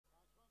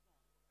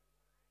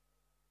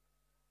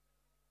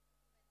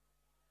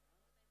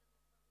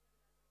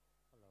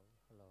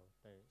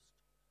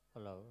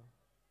Hello,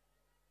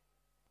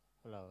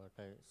 hello,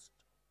 test.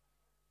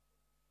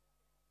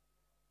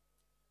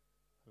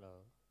 Hello.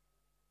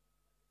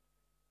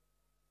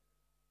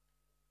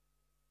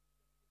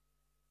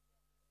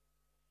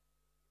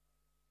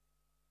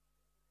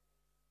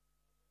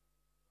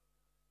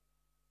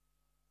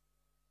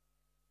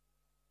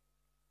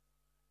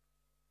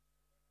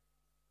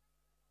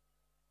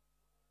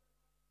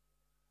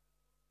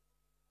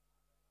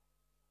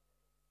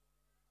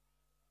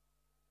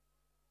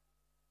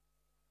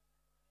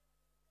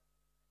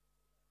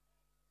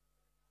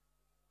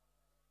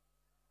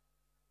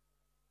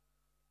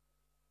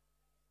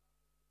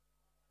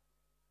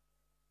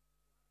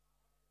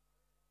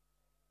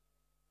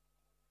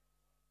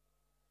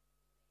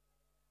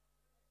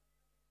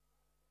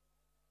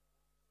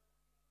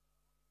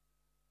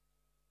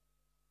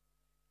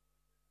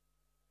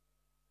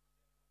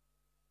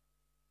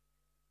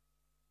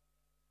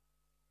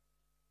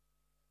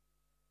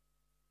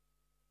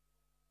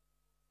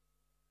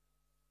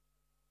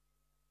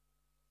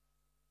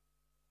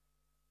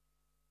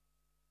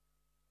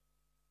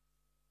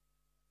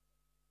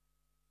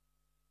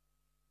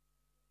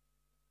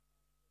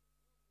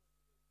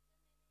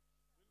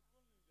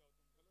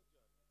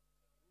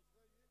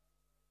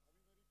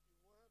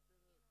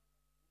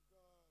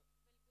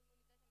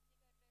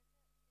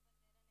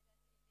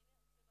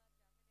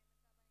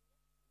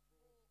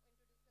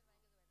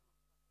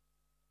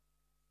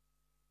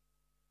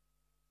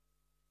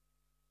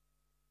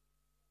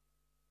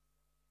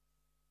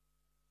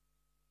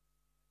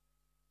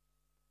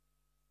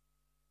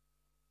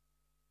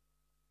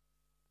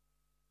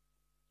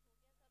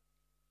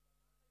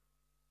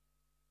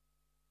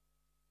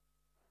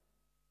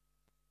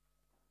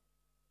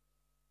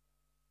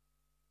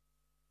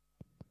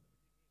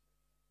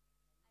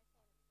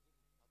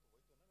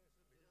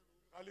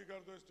 खाली कर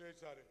दो स्टेज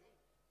सारे।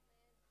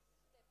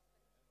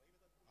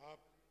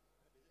 आप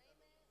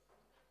सामने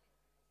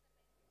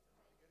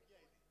बैठ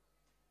जाइए।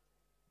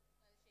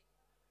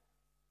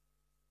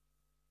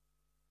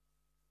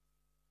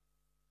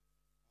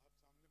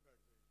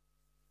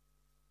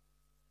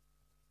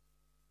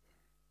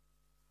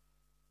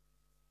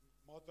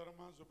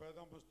 मोहतरमा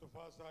जुबैदा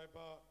मुस्तफ़ा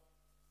साहिबा,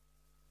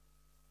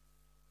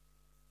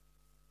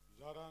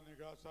 ज़हरा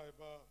निगाह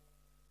साहिबा,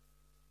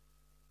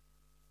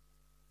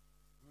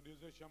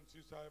 मुनीज़ा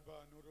शमसी साहिबा,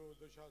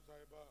 शाह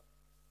साहिबा,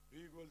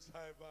 बीगुल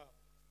साहिबा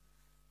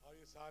और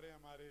ये सारे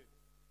हमारे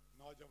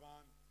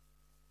नौजवान।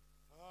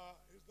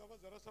 इस दफ़ा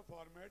ज़रा सा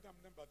फॉर्मेट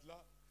हमने बदला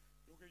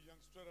क्योंकि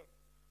यंगस्टर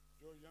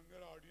जो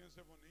यंगर ऑडियंस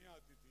है वो नहीं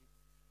आती थी।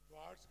 तो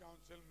आर्ट्स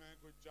काउंसिल में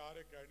कुछ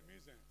 4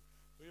 एकेडमीज़ हैं,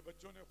 तो ये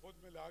बच्चों ने खुद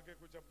मिला के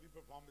कुछ अपनी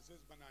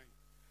परफॉर्मेंसेस बनाई,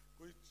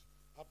 कुछ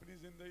अपनी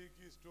ज़िंदगी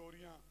की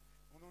स्टोरियाँ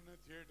उन्होंने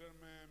थिएटर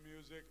में,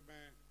 म्यूज़िक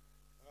में,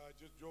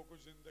 जो कुछ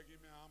ज़िंदगी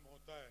में आम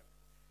होता है।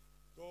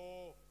 तो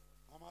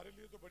हमारे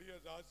लिए तो बड़ी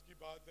एजाज़ की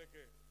बात है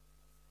कि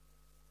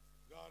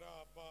ज़हरा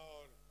आपा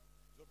और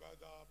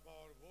ज़ुबैदा आपा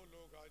और वो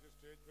लोग आज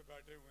स्टेज पे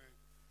बैठे हुए हैं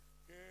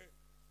कि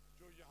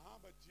जो यहाँ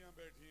बच्चियाँ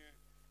बैठी हैं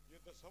ये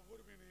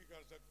तसव्वुर भी नहीं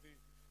कर सकती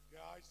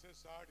कि आज से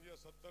 60 या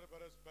 70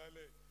 बरस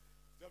पहले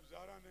जब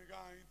ज़हरा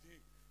निगाह आई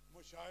थी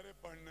मुशायरे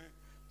पढ़ने,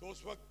 तो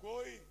उस वक्त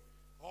कोई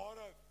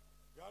औरत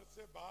घर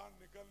से बाहर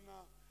निकलना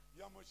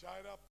या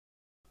मुशायरा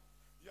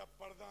या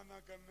पर्दा ना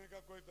करने का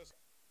कोई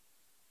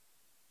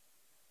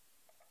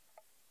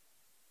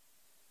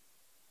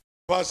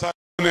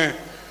ने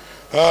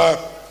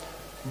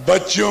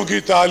बच्चियों की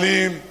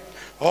तालीम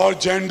और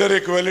जेंडर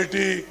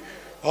इक्वलिटी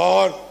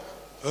और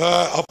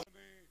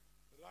अपने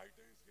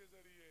राइटिंग्स के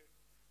जरिए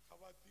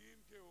खवातीन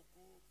के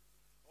हुकूक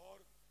और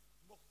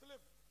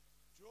मुख्तलिफ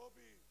जो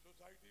भी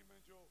सोसाइटी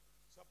में जो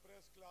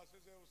सप्रेस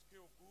क्लासेस है उसके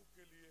हुकूक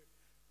के लिए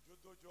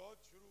जद्दोजहद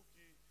शुरू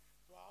की।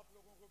 तो आप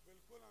लोगों को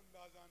बिल्कुल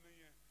अंदाज़ा नहीं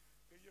है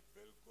कि ये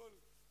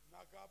बिल्कुल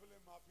नाकाबिल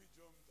माफ़ी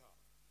जुर्म था।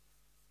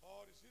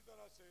 और इसी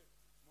तरह से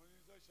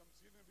मुनीज़ा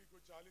शमसी ने भी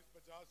कुछ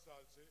 40-50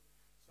 साल से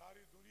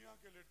सारी दुनिया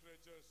के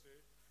लिटरेचर से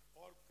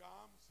और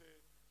काम से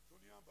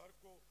दुनिया भर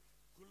को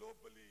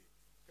ग्लोबली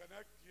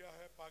कनेक्ट किया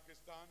है,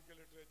 पाकिस्तान के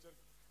लिटरेचर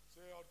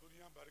से और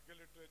दुनिया भर के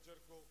लिटरेचर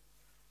को।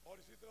 और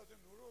इसी तरह से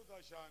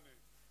शाह ने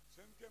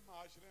सिंध के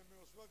माशरे में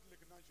उस वक्त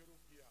लिखना शुरू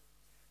किया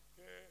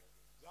कि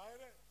जाहिर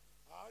है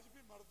आज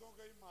भी मर्दों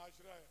का ही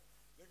माशरा है,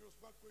 लेकिन उस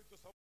वक्त कोई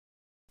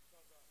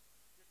तसव्वुर था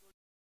कि कोई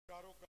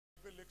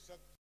कारोबार पे लिख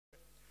सकता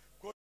है,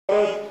 कोई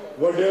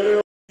वडेरे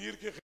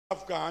के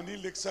खिलाफ कहानी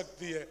लिख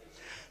सकती है।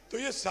 तो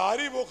ये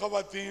सारी वो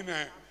खवातीन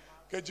हैं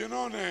कि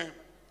जिन्होंने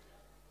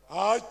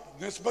आज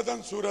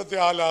निस्बतन सूरत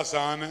हाल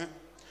आसान है,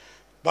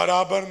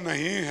 बराबर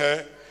नहीं है,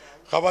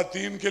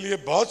 खवातीन के लिए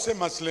बहुत से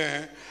मसले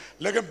हैं,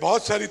 लेकिन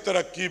बहुत सारी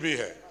तरक्की भी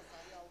है।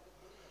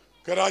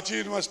 कराची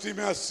यूनिवर्सिटी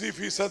में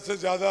 80% से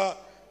ज़्यादा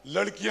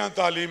लड़कियां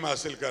तालीम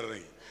हासिल कर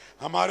रही,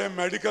 हमारे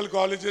मेडिकल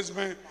कॉलेजेस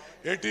में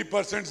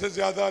 80% से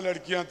ज़्यादा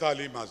लड़कियां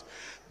तालीम हासिल,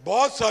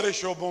 बहुत सारे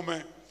शोबों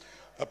में,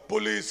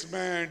 पुलिस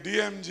में,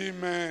 डीएमजी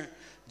में,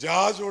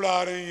 जहाज़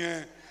उड़ा रही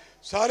हैं,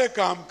 सारे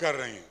काम कर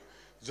रही हैं।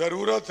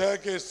 ज़रूरत है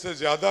कि इससे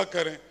ज़्यादा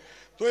करें।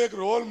 तो एक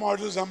रोल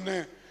मॉडल्स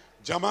हमने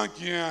जमा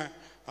किए हैं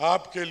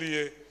आपके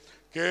लिए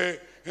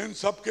कि इन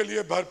सब के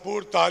लिए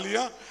भरपूर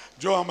तालियां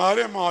जो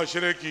हमारे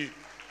माशरे की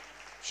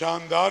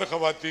शानदार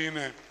ख़वातीन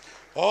हैं।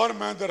 और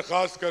मैं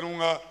दरख्वास्त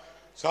करूँगा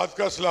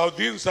सादका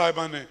सलाहुद्दीन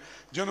साहिबा ने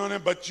जिन्होंने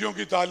बच्चियों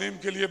की तालीम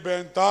के लिए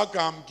बेइंतहा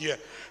काम किया,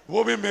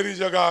 वो भी मेरी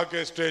जगह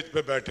आके स्टेज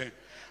पे बैठें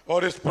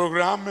और इस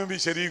प्रोग्राम में भी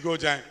शरीक हो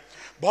जाएं।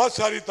 बहुत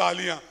सारी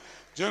तालियां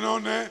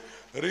जिन्होंने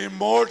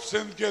रिमोट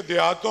सिंध के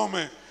देहातों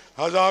में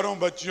हज़ारों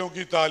बच्चियों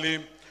की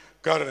तालीम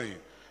कर रही।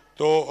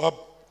 तो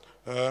अब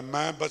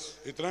मैं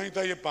बस इतना ही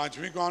था, ये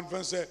 5वीं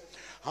कॉन्फ्रेंस है।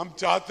 हम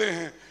चाहते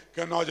हैं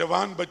कि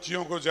नौजवान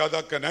बच्चियों को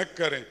ज़्यादा कनेक्ट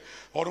करें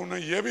और उन्हें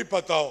यह भी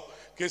पता हो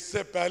कि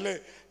इससे पहले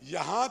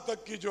यहाँ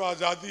तक की जो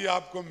आज़ादी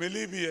आपको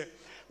मिली भी है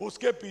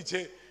उसके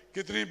पीछे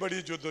कितनी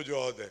बड़ी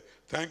जद्दोजहद है।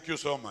 Thank you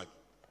so much.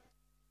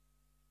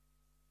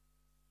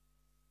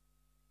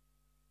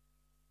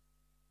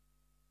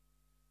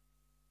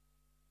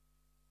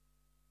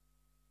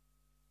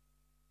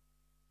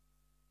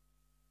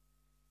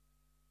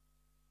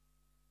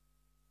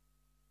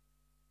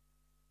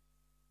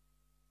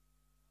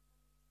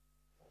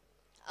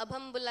 अब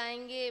हम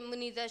बुलाएंगे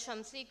मुनीज़ा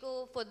शम्सी को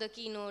for the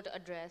key note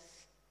address.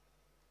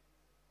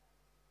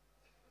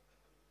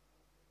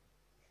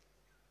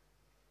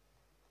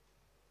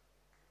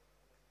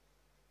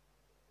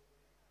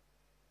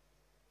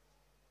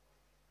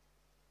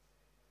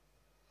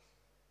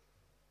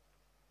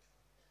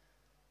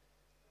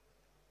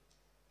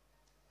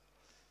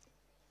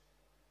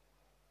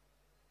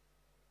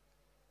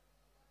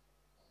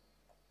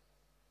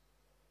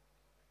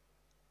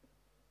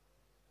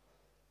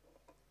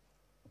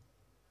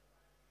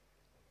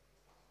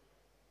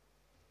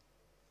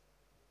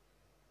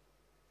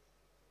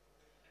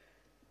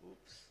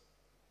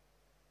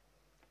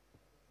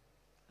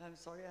 I'm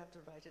sorry, I have to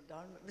write it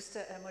down.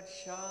 Mr. Ahmed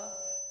Shah,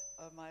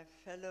 my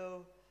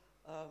fellow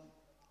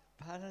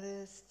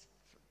panelists,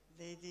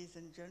 ladies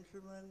and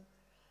gentlemen,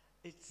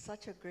 it's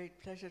such a great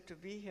pleasure to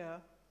be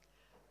here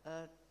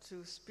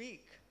to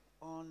speak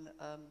on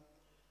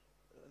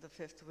the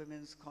 5th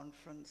Women's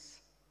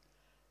Conference.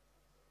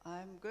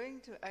 I'm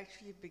going to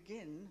actually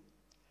begin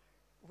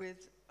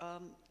with,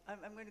 I'm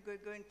going to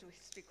go into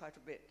history quite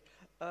a bit.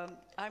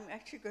 I'm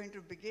actually going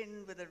to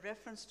begin with a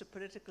reference to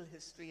political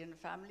history and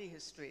family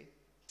history.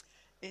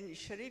 In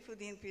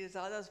Sharifuddin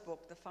Pirzada's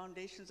book, The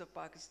Foundations of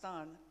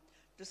Pakistan,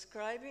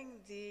 describing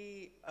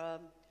the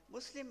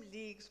Muslim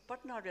League's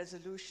Patna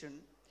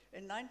resolution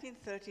in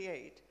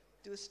 1938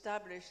 to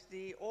establish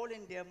the All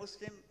India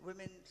Muslim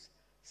Women's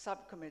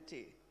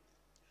Subcommittee.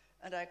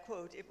 And I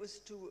quote, "It was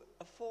to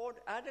afford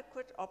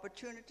adequate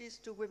opportunities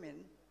to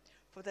women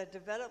for their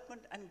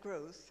development and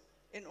growth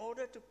in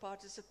order to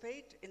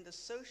participate in the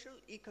social,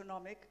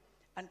 economic,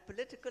 and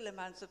political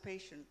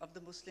emancipation of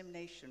the Muslim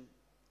nation."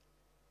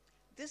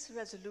 This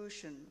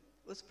resolution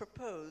was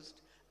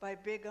proposed by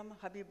Begum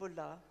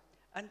Habibullah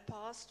and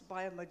passed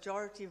by a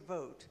majority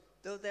vote,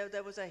 though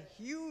there was a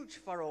huge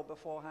furrow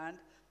beforehand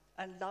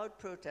and loud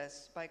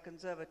protests by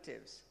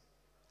conservatives.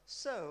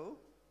 So,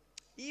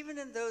 even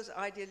in those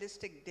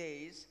idealistic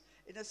days,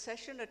 in a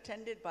session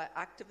attended by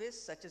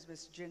activists such as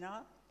Ms.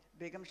 Jinnah,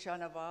 Begum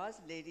Shahnawaz,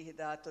 Lady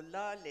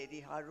Hidayatullah,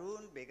 Lady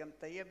Haroon, Begum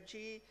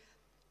Tayyibji,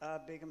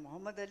 Begum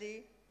Muhammad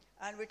Ali,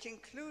 and which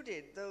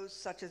included those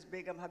such as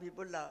Begum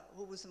Habibullah,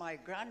 who was my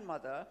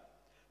grandmother,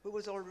 who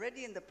was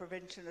already in the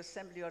Provincial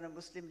Assembly on a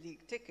Muslim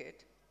League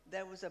ticket,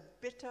 there was a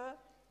bitter,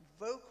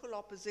 vocal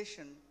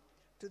opposition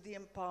to the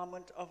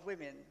empowerment of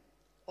women,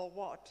 or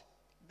what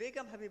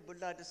Begum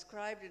Habibullah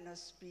described in her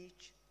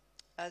speech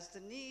as the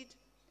need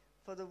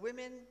for the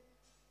women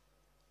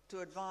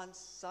to advance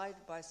side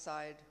by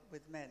side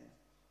with men.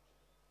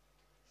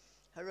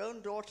 Her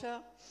own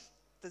daughter,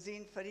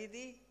 Tazeen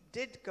Faridi,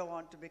 did go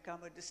on to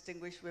become a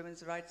distinguished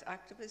women's rights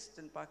activist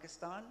in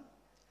Pakistan.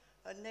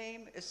 Her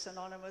name is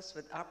synonymous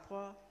with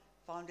APWA,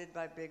 founded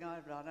by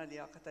Begum Rana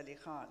Liaquat Ali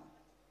Khan.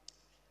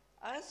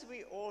 As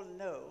we all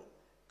know,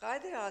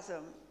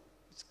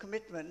 Quaid-e-Azam's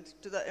commitment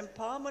to the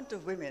empowerment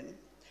of women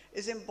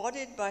is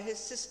embodied by his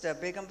sister,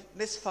 Begum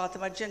Miss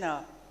Fatima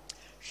Jinnah.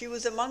 She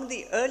was among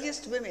the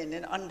earliest women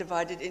in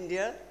undivided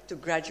India to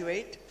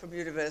graduate from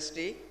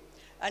university,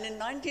 and in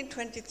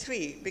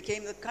 1923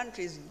 became the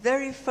country's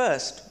very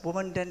first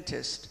woman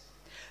dentist.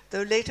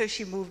 Though later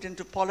she moved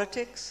into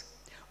politics,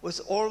 was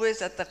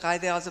always at the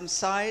Quaid-e-Azam's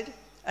side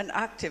and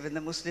active in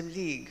the Muslim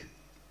League.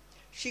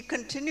 She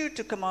continued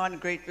to command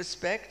great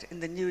respect in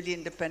the newly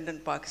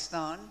independent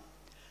Pakistan,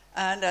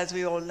 and as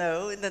we all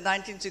know, in the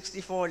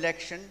 1964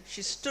 election,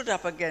 she stood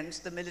up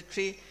against the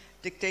military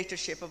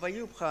dictatorship of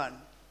Ayub Khan.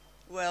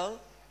 Well,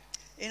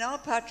 in our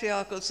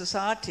patriarchal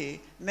society,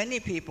 many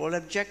people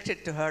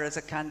objected to her as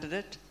a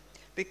candidate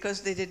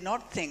because they did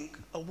not think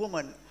a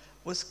woman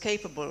was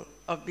capable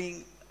of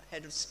being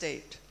head of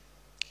state.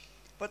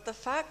 But the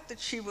fact that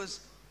she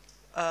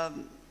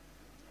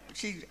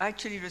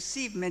actually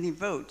received many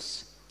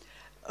votes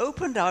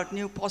opened out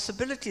new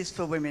possibilities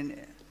for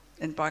women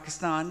in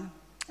Pakistan,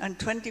 and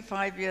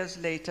 24 years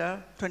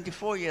later,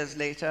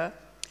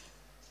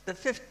 the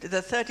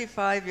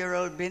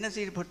 35-year-old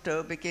Benazir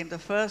Bhutto became the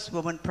first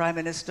woman Prime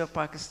Minister of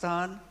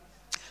Pakistan,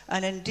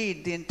 and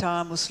indeed the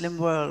entire Muslim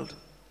world.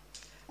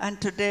 And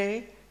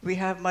today, we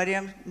have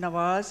Maryam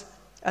Nawaz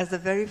as the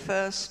very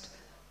first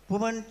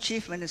woman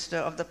Chief Minister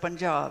of the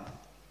Punjab.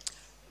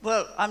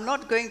 Well, I'm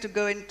not going to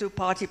go into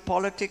party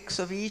politics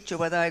of each or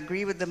whether I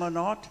agree with them or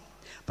not,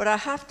 but I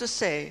have to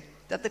say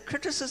that the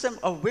criticism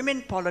of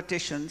women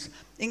politicians,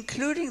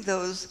 including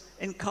those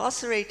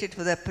incarcerated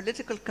for their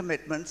political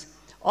commitments,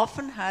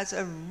 often has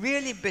a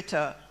really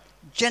bitter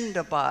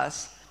gender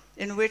bias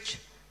in which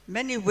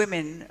many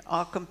women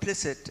are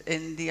complicit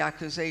in the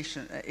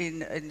accusation,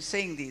 in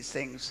saying these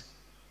things.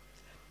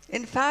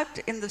 In fact,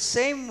 in the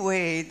same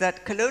way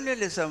that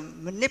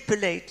colonialism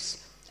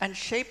manipulates and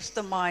shapes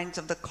the minds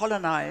of the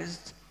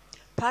colonized,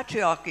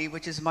 patriarchy,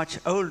 which is much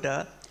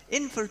older,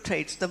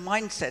 infiltrates the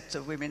mindsets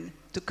of women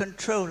to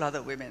control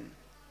other women.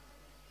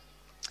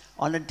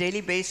 On a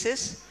daily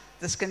basis,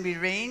 this can be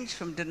ranged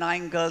from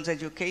denying girls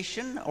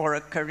education or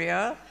a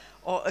career,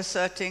 or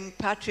asserting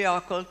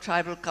patriarchal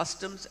tribal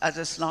customs as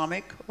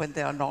Islamic when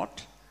they are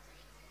not.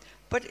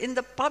 But in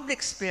the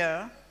public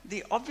sphere,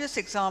 the obvious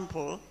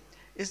example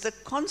is the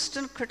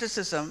constant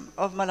criticism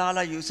of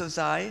Malala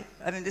Yousafzai.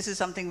 I mean, this is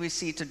something we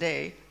see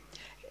today,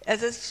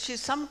 as if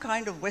she's some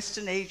kind of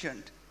Western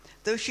agent,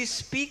 though she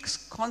speaks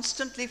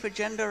constantly for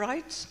gender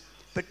rights,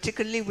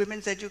 particularly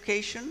women's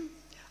education,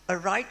 a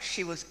right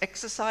she was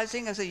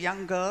exercising as a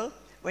young girl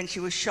when she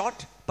was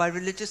shot by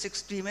religious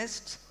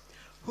extremists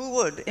who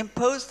would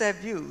impose their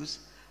views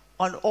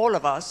on all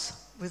of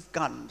us with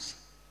guns.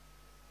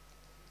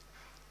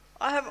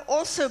 I have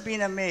also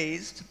been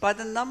amazed by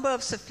the number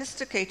of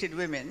sophisticated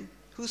women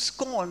who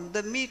scorn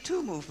the Me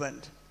Too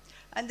movement,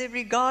 and they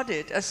regard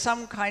it as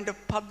some kind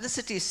of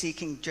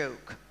publicity-seeking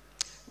joke,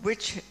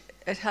 which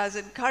it has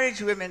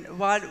encouraged women,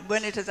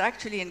 when it has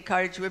actually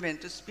encouraged women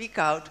to speak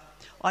out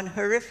on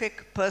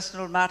horrific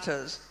personal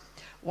matters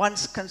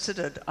once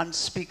considered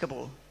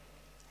unspeakable.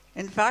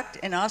 In fact,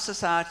 in our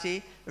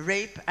society,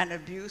 rape and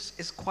abuse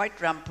is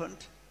quite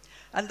rampant,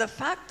 and the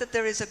fact that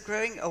there is a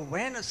growing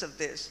awareness of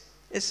this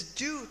is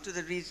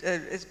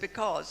is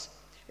because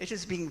it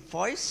is being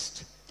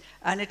voiced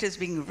and it is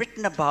being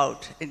written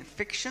about in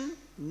fiction,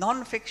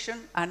 non-fiction,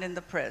 and in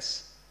the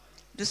press.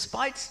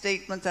 Despite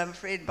statements, I'm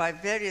afraid, by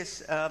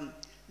various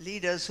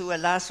leaders who,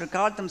 alas,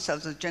 regard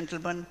themselves as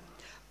gentlemen,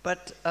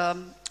 but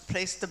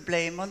place the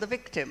blame on the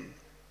victim.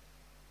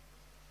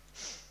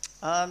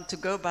 To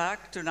go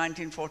back to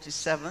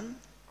 1947,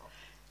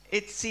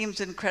 it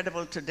seems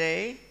incredible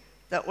today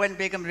that when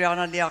Begum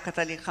Riana Liaquat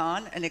Ali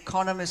Khan, an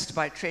economist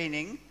by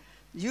training,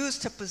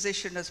 used her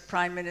position as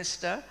Prime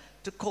Minister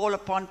to call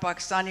upon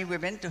Pakistani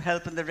women to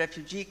help in the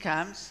refugee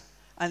camps,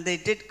 and they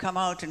did come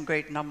out in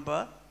great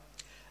number,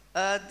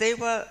 they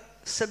were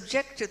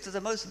subjected to the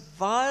most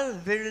vile,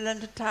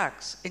 virulent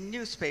attacks in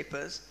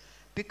newspapers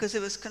because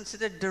it was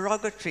considered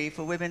derogatory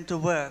for women to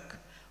work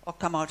or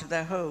come out of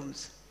their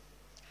homes.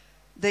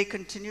 They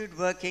continued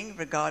working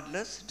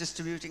regardless,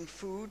 distributing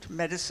food,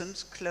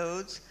 medicines,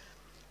 clothes,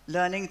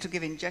 learning to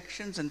give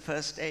injections and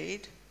first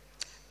aid.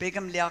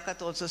 Begum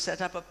Liaquat also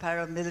set up a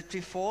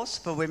paramilitary force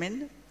for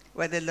women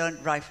where they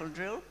learned rifle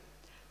drill,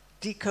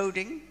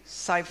 decoding,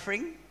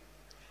 ciphering.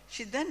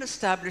 She then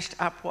established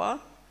APWA,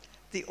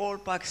 the All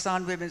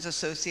Pakistan Women's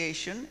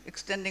Association,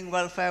 extending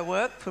welfare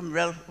work from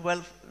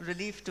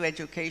relief to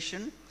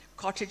education,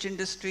 cottage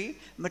industry,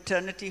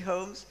 maternity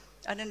homes,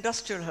 and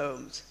industrial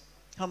homes.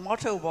 Her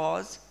motto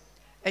was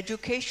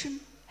education,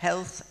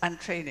 health, and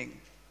training.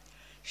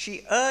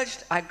 She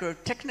urged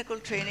agro-technical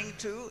training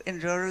too in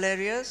rural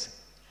areas.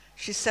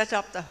 She set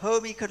up the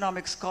Home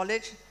Economics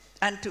College,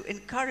 and to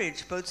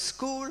encourage both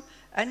school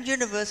and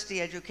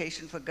university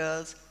education for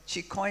girls,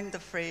 she coined the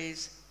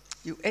phrase,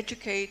 "You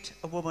educate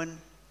a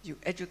woman, you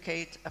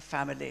educate a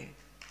family."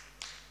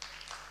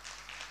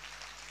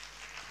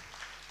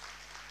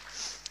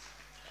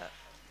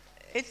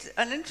 It's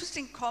an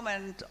interesting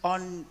comment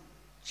on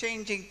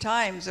changing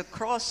times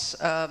across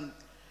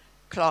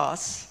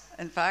class.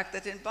 In fact,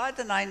 that by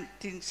the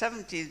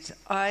 1970s,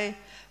 I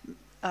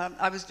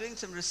was doing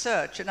some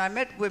research, and I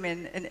met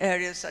women in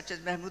areas such as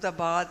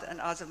Mahmoodabad and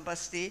Azam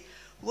Basti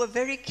who were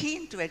very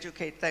keen to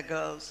educate their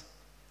girls.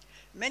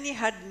 Many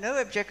had no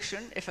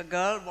objection if a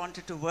girl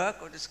wanted to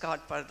work or discard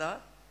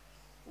parda.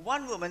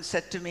 One woman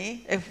said to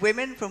me, if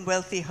women from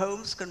wealthy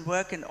homes can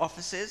work in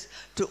offices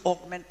to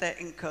augment their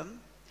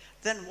income,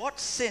 then what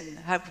sin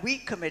have we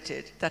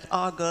committed that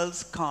our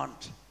girls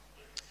can't?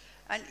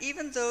 And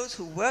even those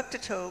who worked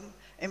at home,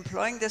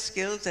 employing their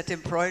skills at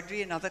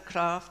embroidery and other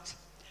crafts,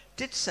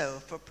 did so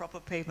for proper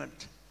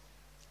payment.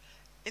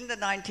 In the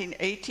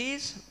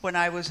 1980s, when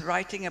I was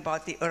writing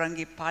about the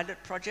Orangi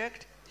pilot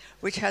project,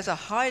 which has a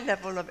high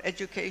level of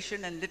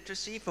education and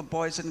literacy for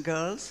boys and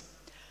girls,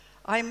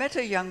 I met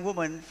a young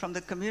woman from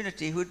the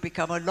community who'd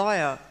become a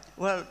lawyer.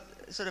 Well,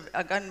 sort of,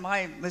 again,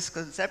 my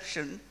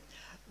misconception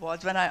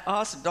was when I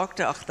asked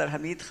Dr. Akhtar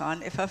Hamid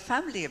Khan if her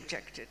family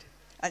objected.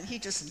 And he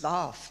just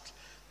laughed.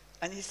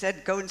 And he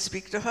said, go and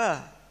speak to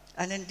her.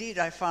 And indeed,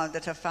 I found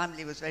that her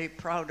family was very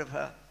proud of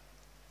her.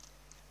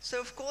 So,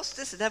 of course,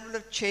 this level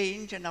of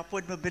change and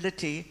upward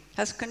mobility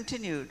has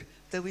continued,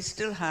 though we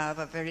still have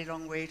a very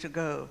long way to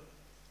go.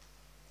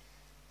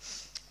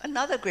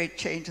 Another great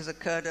change has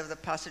occurred over the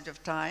passage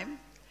of time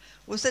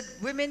was that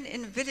women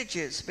in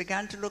villages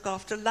began to look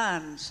after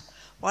lands,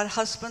 while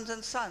husbands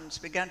and sons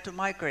began to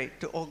migrate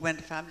to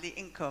augment family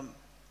income.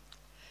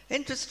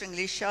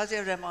 Interestingly,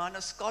 Shazia Rahman,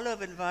 a scholar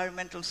of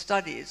environmental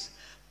studies,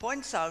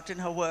 points out in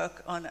her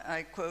work on,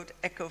 I quote,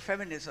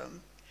 ecofeminism,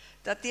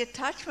 that the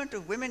attachment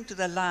of women to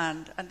the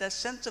land and their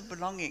sense of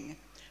belonging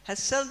has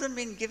seldom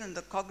been given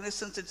the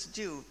cognizance it's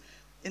due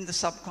in the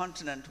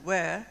subcontinent,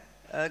 where,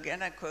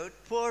 again I quote,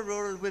 poor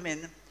rural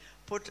women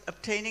put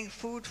obtaining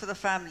food for the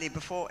family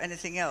before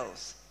anything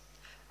else.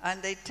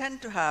 And they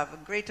tend to have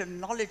a greater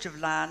knowledge of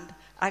land,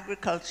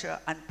 agriculture,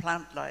 and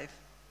plant life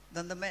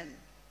than the men.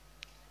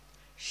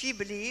 She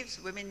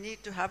believes women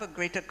need to have a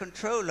greater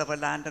control over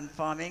land and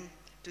farming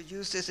to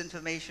use this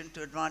information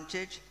to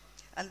advantage,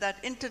 and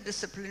that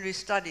interdisciplinary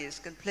studies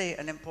can play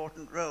an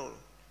important role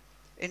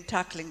in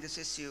tackling this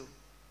issue.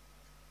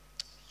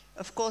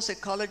 Of course,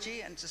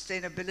 ecology and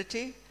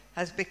sustainability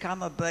has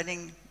become a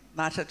burning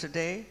matter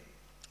today.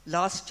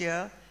 Last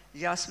year,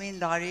 Yasmin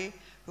Lari,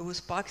 who was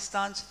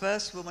Pakistan's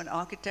first woman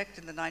architect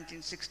in the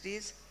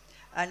 1960s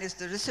and is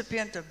the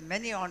recipient of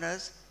many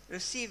honors,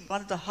 received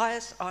one of the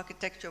highest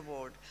architecture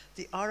awards,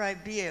 the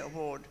RIBA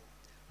award,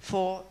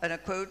 for, and I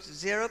quote,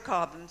 zero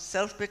carbon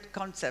self-built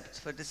concepts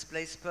for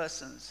displaced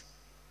persons.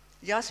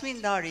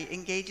 Yasmin Lari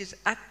engages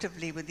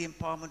actively with the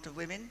empowerment of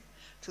women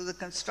through the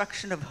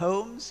construction of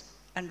homes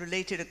and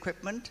related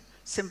equipment,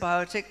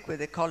 symbiotic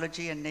with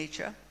ecology and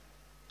nature.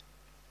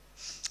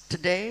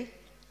 Today,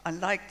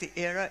 unlike the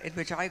era in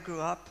which I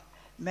grew up,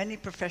 many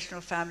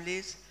professional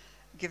families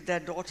give their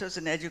daughters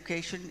an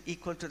education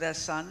equal to their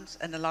sons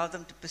and allow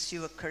them to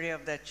pursue a career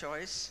of their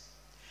choice.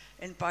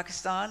 In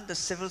Pakistan, the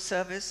civil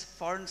service,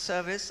 foreign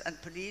service,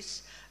 and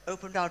police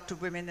opened out to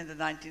women in the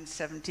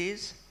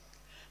 1970s.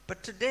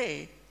 But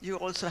today, you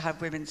also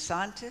have women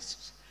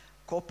scientists,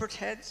 corporate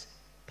heads,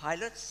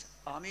 pilots,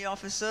 army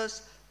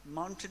officers,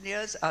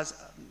 mountaineers, as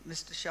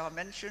Mr. Shah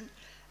mentioned,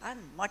 and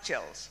much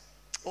else,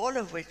 all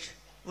of which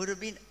would have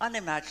been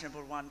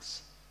unimaginable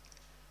once.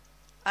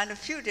 And a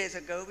few days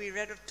ago, we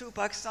read of two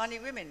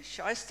Pakistani women,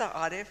 Shaista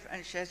Arif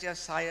and Shazia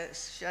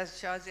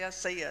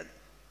Sayed,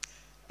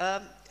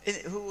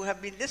 who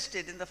have been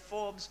listed in the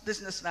Forbes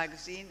business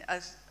magazine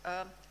as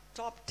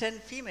top 10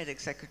 female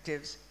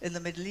executives in the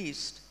Middle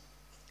East.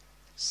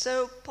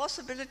 So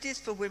possibilities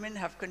for women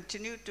have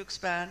continued to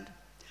expand,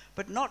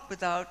 but not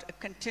without a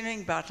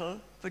continuing battle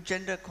for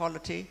gender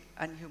equality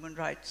and human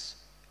rights.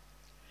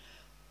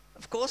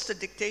 Of course, the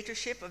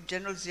dictatorship of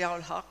General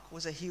Zia-ul-Haq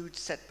was a huge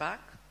setback.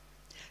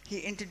 He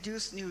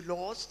introduced new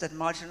laws that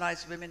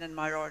marginalized women and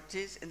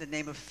minorities in the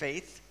name of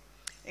faith,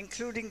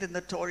 including the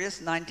notorious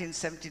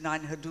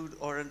 1979 Hudud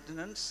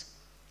Ordinance,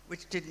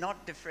 which did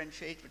not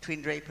differentiate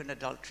between rape and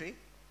adultery.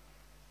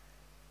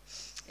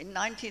 In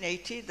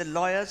 1980, the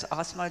lawyers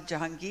Asma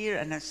Jahangir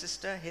and her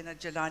sister Hina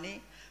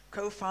Jalani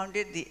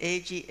co-founded the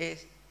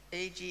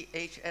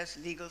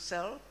AGHS Legal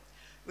Cell,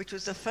 which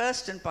was the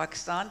first in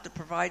Pakistan to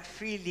provide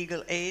free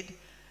legal aid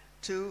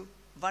to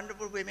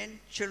vulnerable women,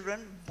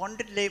 children,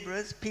 bonded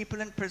laborers, people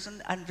in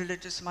prison, and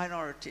religious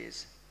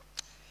minorities.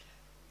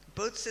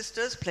 Both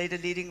sisters played a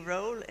leading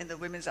role in the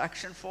Women's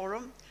Action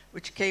Forum,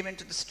 which came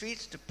into the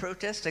streets to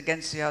protest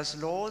against Zia's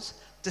laws,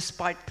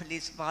 despite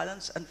police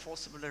violence and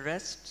forcible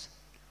arrests.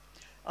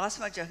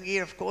 Asma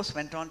Jahangir, of course,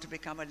 went on to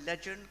become a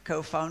legend,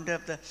 co-founder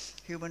of the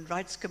Human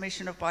Rights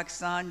Commission of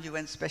Pakistan,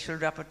 UN Special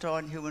Rapporteur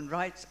on Human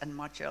Rights, and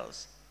much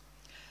else.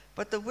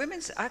 But the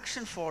Women's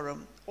Action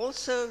Forum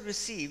also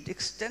received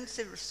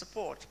extensive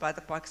support by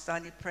the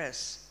Pakistani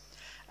press,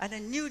 and a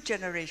new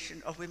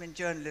generation of women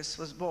journalists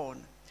was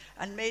born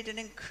and made an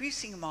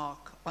increasing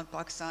mark on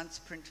Pakistan's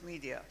print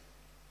media.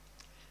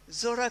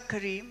 Zohra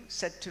Karim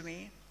said to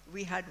me,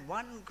 we had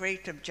one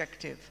great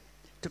objective,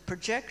 to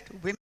project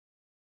women.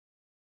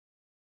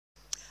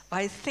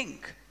 I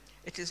think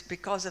it is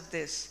because of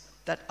this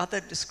that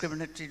other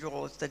discriminatory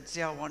laws that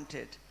Zia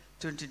wanted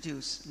to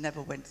introduce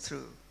never went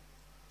through.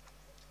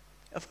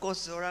 Of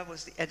course, Zohra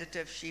was the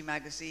editor of She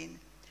magazine,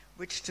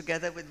 which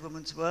together with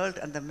Women's World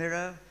and The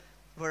Mirror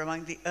were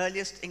among the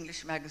earliest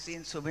English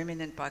magazines for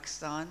women in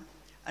Pakistan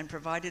and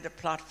provided a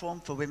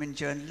platform for women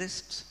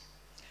journalists.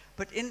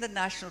 But in the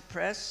national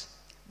press,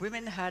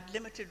 women had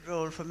limited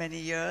role for many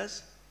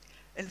years.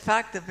 In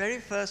fact, the very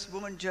first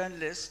woman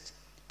journalist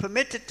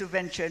permitted to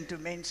venture into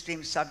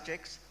mainstream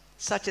subjects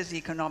such as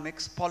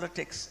economics,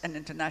 politics, and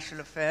international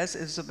affairs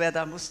is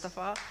Zubeida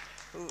Mustafa,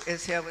 who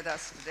is here with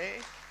us today,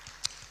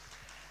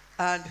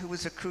 and who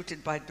was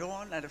recruited by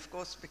Dawn and, of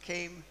course,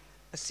 became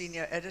a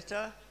senior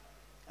editor.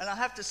 And I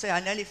have to say,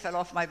 I nearly fell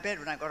off my bed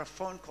when I got a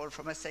phone call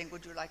from her saying,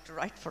 would you like to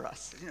write for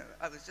us? You know,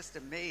 I was just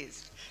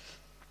amazed.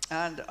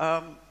 And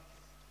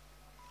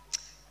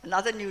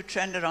another new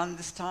trend around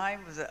this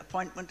time was the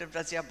appointment of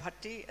Razia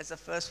Bhatti as the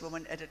first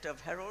woman editor of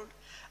Herald,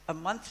 a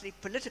monthly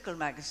political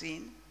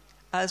magazine,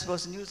 as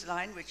was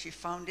Newsline, which she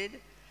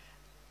founded,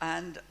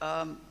 and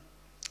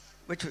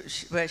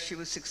where she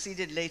was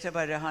succeeded later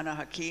by Rehana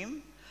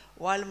Hakim,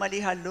 while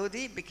Maliha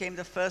Lodi became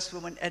the first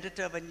woman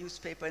editor of a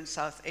newspaper in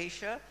South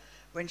Asia,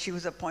 when she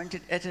was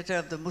appointed editor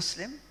of the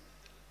Muslim.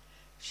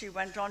 She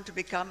went on to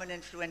become an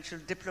influential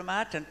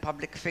diplomat and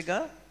public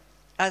figure,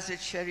 as did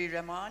Sherry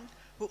Rahman,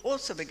 who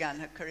also began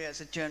her career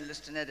as a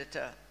journalist and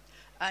editor.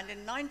 And in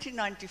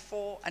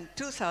 1994 and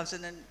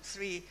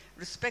 2003,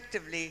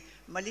 respectively,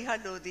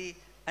 Maliha Lodhi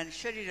and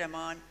Sherry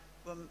Rahman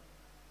were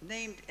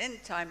named in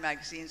Time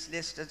magazine's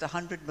list as the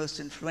 100 most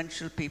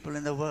influential people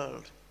in the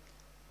world.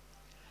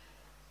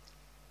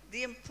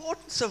 The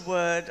importance of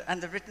word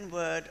and the written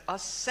word are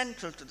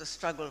central to the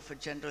struggle for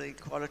gender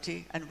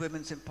equality and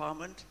women's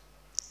empowerment.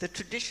 The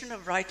tradition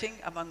of writing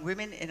among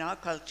women in our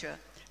culture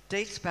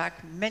dates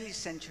back many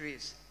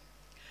centuries.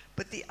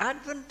 But the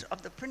advent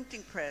of the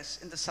printing press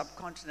in the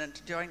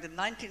subcontinent during the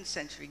 19th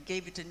century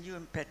gave it a new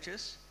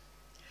impetus.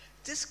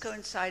 This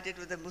coincided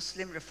with the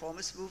Muslim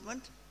reformist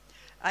movement,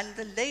 and in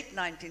the late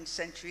 19th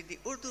century, the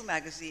Urdu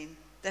magazine,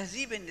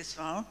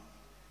 Tehzeeb-e-Niswan,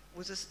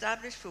 was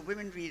established for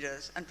women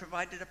readers and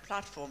provided a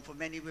platform for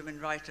many women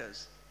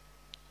writers.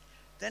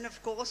 Then,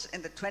 of course,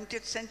 in the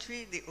 20th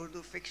century, the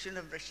Urdu fiction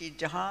of Rashid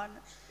Jahan,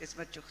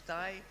 Ismat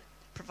Chughtai,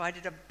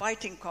 provided a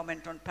biting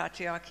comment on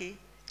patriarchy.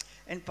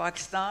 In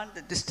Pakistan,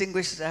 the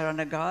distinguished Zehra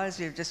Nigah, as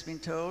we have just been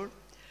told,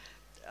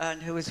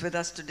 and who is with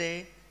us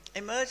today,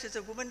 emerged as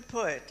a woman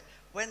poet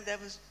when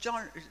this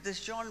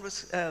genre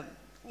was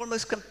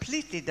almost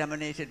completely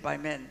dominated by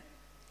men.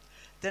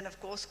 Then, of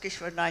course,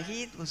 Kishwar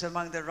Nahid was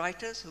among the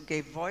writers who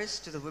gave voice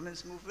to the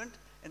women's movement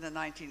in the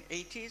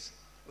 1980s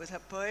with her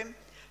poem,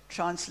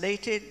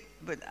 translated,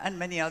 and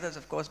many others,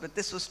 of course, but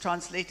this was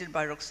translated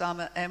by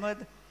Rukhsana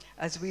Ahmed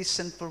as We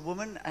Sinful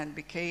Woman and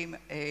became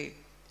an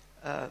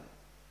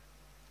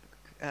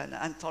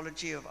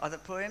anthology of other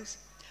poems.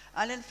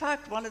 And in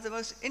fact, one of the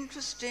most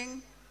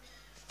interesting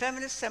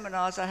feminist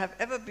seminars I have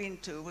ever been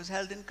to was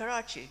held in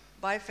Karachi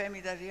by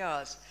Fehmida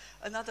Riaz,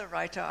 another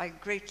writer I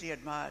greatly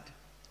admired.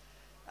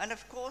 And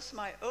of course,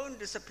 my own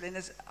discipline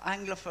is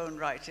Anglophone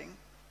writing,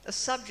 a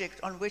subject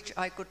on which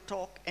I could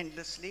talk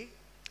endlessly,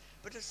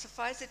 but it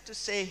suffices it to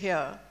say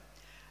here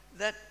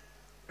that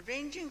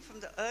ranging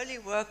from the early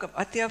work of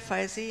Atiya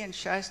Faizi and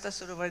Shaista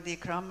Suhrawardi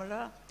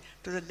Ikramullah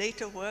to the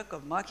later work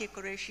of Maki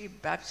Qureshi,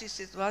 Babsi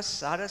Sidwas,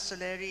 Sara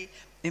Soleri,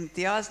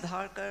 Imtiaz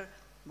Dharkar,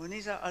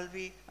 Muneeza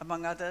Alvi,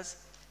 among others,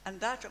 and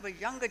that of a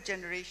younger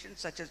generation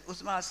such as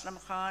Uzma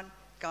Aslam Khan,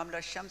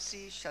 Kamla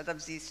Shamsie,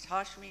 Shadabziz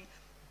Hashmi,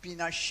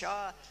 Bina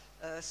Shah,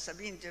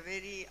 Sabine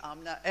Javeri,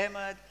 Amna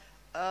Ahmed,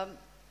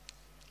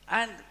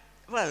 and,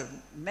 well,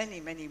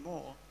 many, many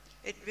more.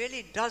 It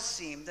really does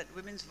seem that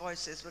women's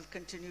voices will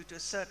continue to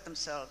assert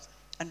themselves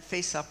and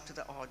face up to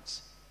the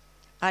odds.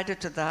 Added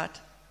to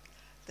that,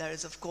 there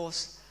is, of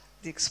course,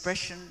 the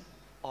expression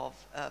of,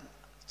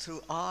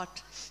 through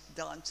art,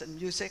 dance, and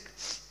music.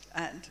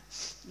 And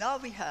now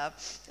we have,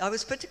 I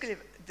was particularly,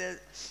 the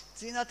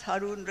Zinat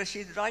Harun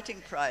Rashid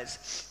Writing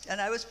Prize, and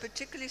I was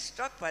particularly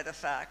struck by the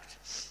fact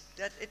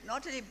that it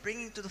not only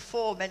bringing to the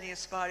fore many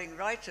aspiring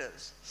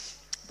writers,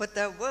 but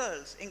their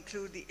worlds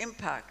include the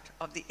impact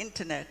of the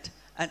internet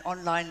and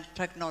online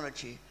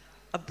technology,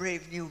 a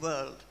brave new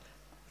world.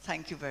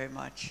 Thank you very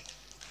much.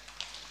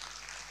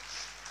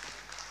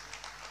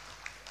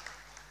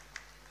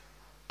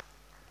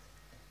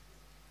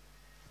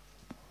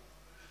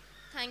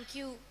 Thank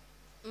you,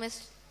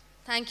 Ms.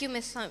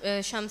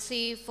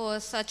 Shamsie, for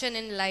such an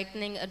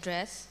enlightening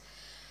address.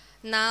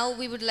 Now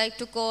we would like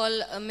to call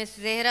Ms.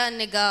 Zehra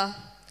Nigah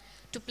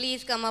to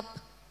please come up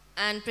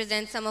and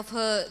present some of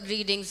her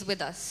readings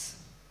with us.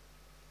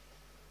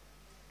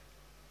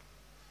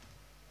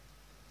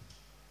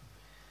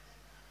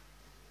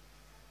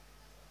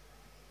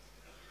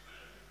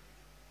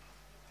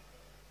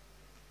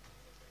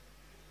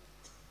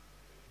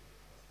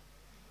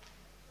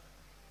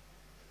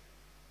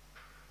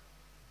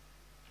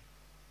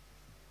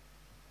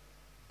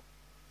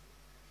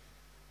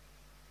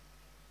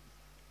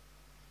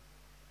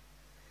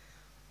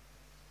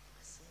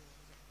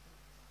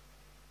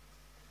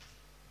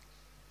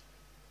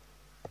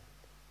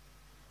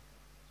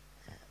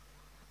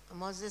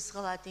 मोअज़्ज़िज़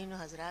ख़वातीन व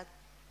हज़रात,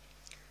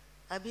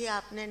 अभी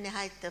आपने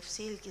नहायत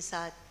तफ़सील के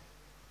साथ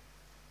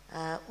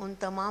उन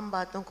तमाम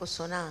बातों को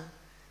सुना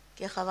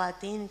कि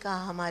ख़वातीन का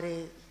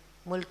हमारे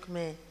मुल्क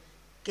में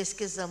किस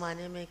किस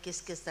ज़माने में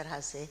किस किस तरह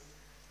से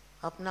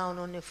अपना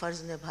उन्होंने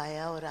फ़र्ज़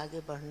निभाया और आगे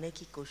बढ़ने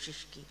की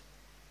कोशिश की।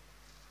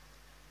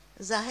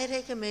 ज़ाहिर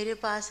है कि मेरे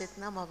पास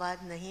इतना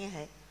मवाद नहीं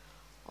है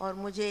और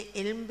मुझे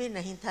इल्म भी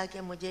नहीं था कि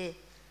मुझे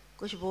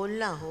कुछ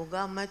बोलना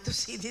होगा। मैं तो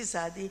सीधी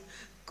सादी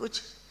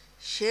कुछ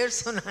शेर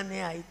सुनाने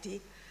आई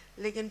थी,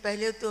 लेकिन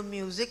पहले तो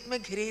म्यूज़िक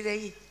में घिरी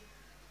रही।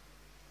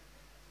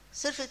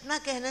 सिर्फ इतना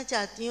कहना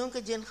चाहती हूँ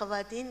कि जिन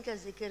ख़वातीन का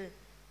ज़िक्र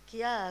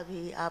किया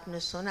अभी आपने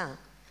सुना,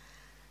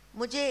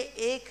 मुझे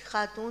एक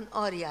ख़ातून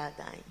और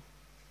याद आई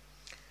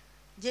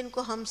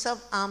जिनको हम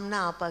सब आमना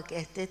आपा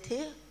कहते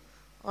थे,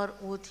 और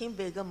वो थी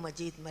बेगम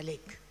मजीद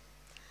मलिक।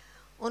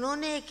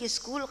 उन्होंने एक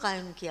स्कूल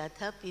कायम किया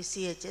था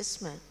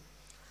PCHS में।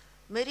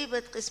 मेरी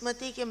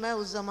बदकिस्मती कि मैं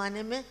उस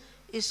ज़माने में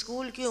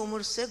स्कूल की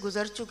उम्र से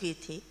गुज़र चुकी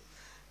थी,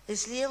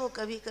 इसलिए वो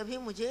कभी कभी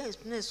मुझे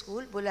अपने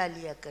स्कूल बुला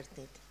लिया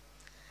करते थे।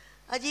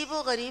 अजीब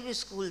व गरीब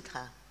स्कूल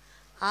था।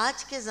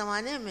 आज के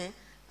ज़माने में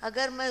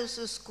अगर मैं उस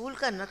स्कूल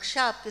का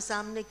नक्शा आपके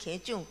सामने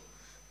खींचूं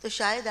तो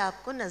शायद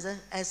आपको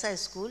ऐसा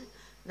स्कूल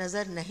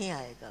नज़र नहीं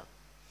आएगा।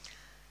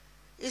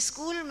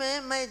 स्कूल में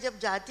मैं जब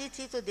जाती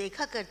थी तो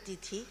देखा करती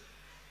थी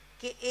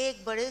कि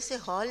एक बड़े से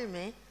हॉल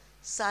में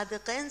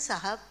सादिक़ैन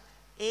साहब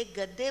एक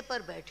गद्दे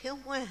पर बैठे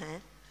हुए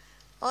हैं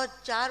और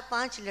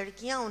 4-5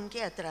 लड़कियां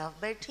उनके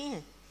अतराफ़ बैठी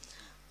हैं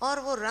और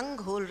वो रंग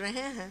घोल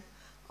रहे हैं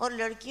और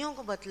लड़कियों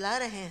को बतला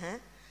रहे हैं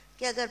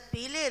कि अगर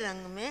पीले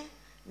रंग में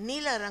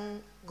नीला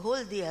रंग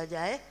घोल दिया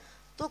जाए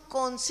तो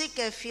कौन सी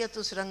कैफियत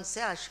उस रंग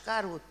से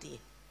आश्कार होती है।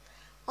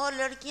 और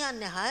लड़कियां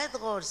नहायत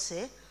गौर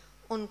से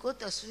उनको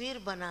तस्वीर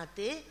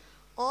बनाते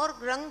और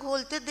रंग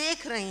घोलते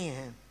देख रही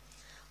हैं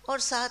और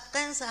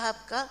सादिक़ैन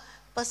साहब का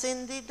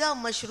पसंदीदा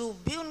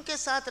मशरूब भी उनके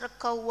साथ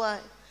रखा हुआ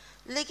है,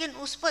 लेकिन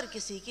उस पर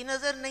किसी की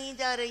नज़र नहीं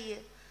जा रही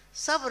है।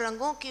 सब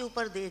रंगों के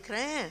ऊपर देख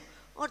रहे हैं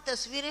और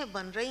तस्वीरें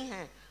बन रही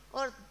हैं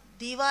और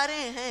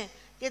दीवारें हैं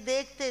कि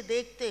देखते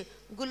देखते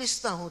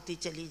गुलिस्तां होती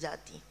चली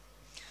जाती।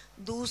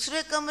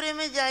 दूसरे कमरे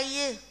में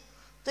जाइए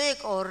तो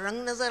एक और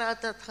रंग नज़र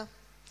आता था।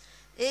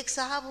 एक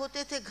साहब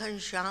होते थे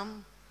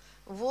घनश्याम,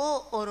 वो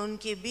और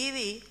उनकी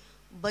बीवी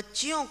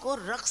बच्चियों को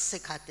रक़्स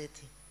सिखाते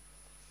थे।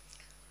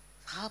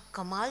 साहब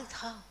कमाल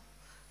था,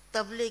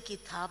 तबले की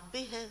थाप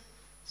भी है,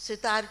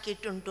 सितार की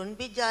टुनटुन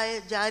भी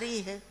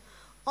जारी है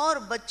और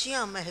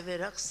बच्चियां महवे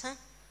रक़्स हैं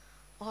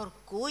और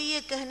कोई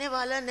ये कहने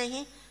वाला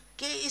नहीं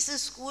कि इस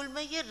स्कूल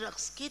में ये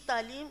रक़्स की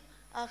तालीम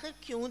आखिर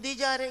क्यों दी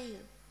जा रही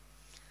है।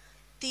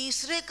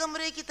 तीसरे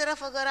कमरे की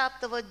तरफ अगर आप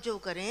तवज्जो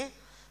करें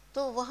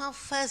तो वहाँ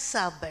फैज़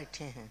साहब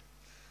बैठे हैं,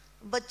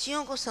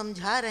 बच्चियों को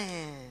समझा रहे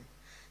हैं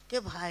कि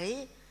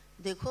भाई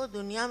देखो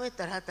दुनिया में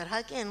तरह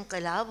तरह के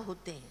इनकलाब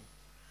होते हैं,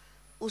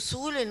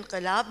 उसूल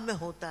इनकलाब में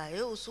होता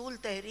है, उसूल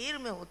तहरीर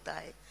में होता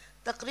है,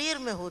 तकरीर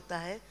में होता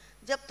है।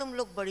 जब तुम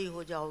लोग बड़ी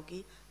हो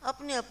जाओगी,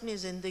 अपनी अपनी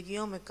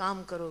ज़िंदगियों में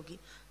काम करोगी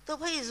तो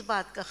भाई इस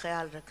बात का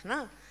ख्याल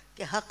रखना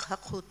कि हक़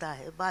हक़ होता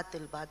है,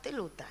 बातिल बातिल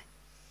होता है।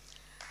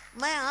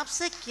 मैं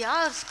आपसे क्या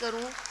अर्ज़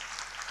करूं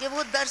कि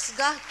वो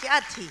दर्सगाह क्या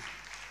थी।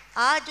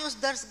 आज उस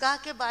दर्सगाह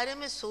के बारे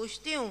में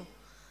सोचती हूँ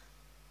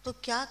तो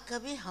क्या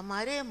कभी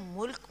हमारे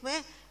मुल्क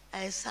में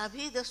ऐसा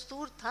भी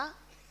दस्तूर था,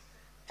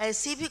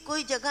 ऐसी भी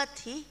कोई जगह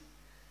थी।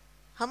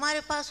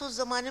 हमारे पास उस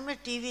ज़माने में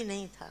टीवी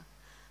नहीं था,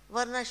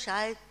 वरना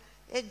शायद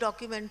एक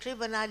डॉक्यूमेंट्री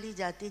बना ली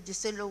जाती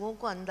जिससे लोगों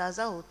को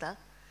अंदाज़ा होता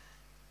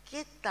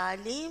कि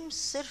तालीम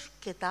सिर्फ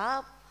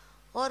किताब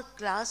और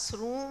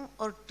क्लासरूम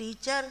और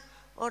टीचर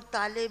और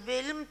तालिब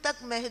इल्म तक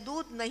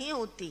महदूद नहीं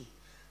होती।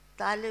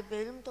 तालिब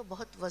इल्म तो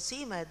बहुत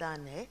वसी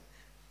मैदान है,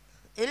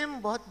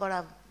 इल्म बहुत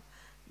बड़ा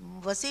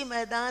वसी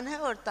मैदान है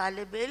और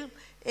तालिब इल्म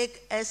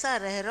एक ऐसा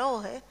रहरो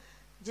है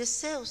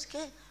जिससे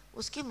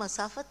उसकी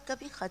मसाफत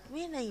कभी ख़त्म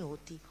ही नहीं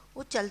होती,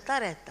 वो चलता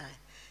रहता है।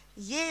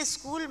 ये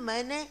स्कूल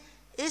मैंने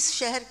इस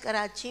शहर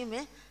कराची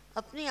में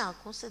अपनी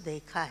आँखों से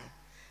देखा है,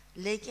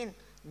 लेकिन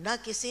न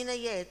किसी ने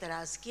यह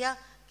एतराज़ किया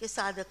कि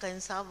सादिक़ैन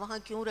साहब वहाँ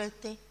क्यों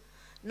रहते,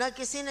 न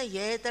किसी ने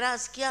यह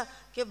एतराज़ किया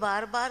कि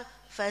बार बार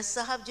फैज़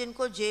साहब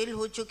जिनको जेल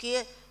हो चुकी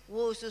है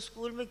वो उस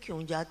स्कूल में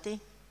क्यों जाते।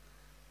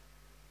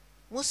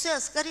 मुझसे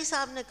अस्करी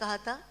साहब ने कहा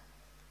था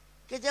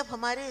कि जब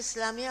हमारे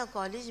इस्लामिया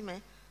कॉलेज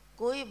में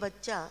कोई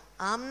बच्चा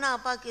आमना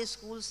आपा के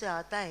स्कूल से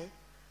आता है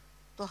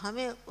तो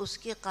हमें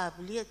उसकी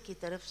काबिलियत की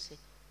तरफ से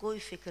कोई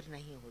फ़िक्र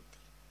नहीं होती।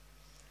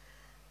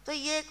 तो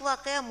ये एक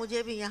वाक़या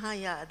मुझे भी यहाँ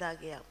याद आ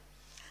गया।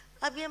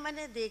 अब ये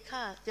मैंने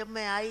देखा, जब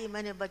मैं आई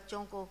मैंने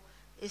बच्चों को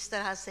इस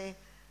तरह से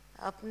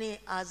अपनी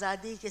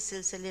आज़ादी के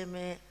सिलसिले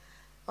में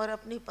और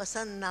अपनी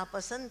पसंद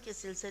नापसंद के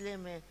सिलसिले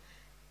में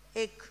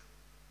एक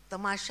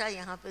तमाशा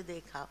यहाँ पे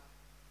देखा।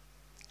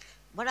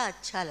 बड़ा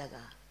अच्छा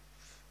लगा,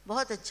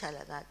 बहुत अच्छा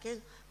लगा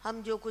कि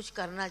हम जो कुछ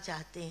करना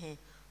चाहते हैं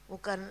वो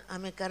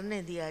हमें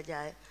करने दिया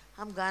जाए।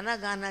 हम गाना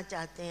गाना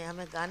चाहते हैं,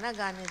 हमें गाना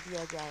गाने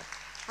दिया जाए।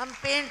 हम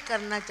पेंट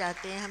करना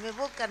चाहते हैं, हमें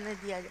वो करने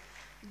दिया जाए।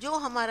 जो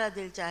हमारा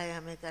दिल चाहे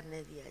हमें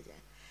करने दिया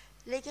जाए।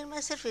 लेकिन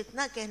मैं सिर्फ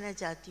इतना कहना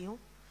चाहती हूँ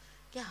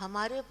कि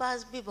हमारे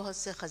पास भी बहुत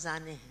से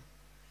ख़जाने हैं,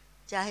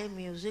 चाहे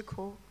म्यूज़िक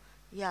हो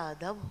या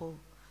अदब हो,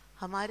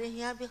 हमारे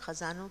यहाँ भी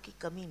ख़जानों की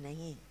कमी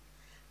नहीं है।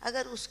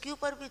 अगर उसके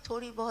ऊपर भी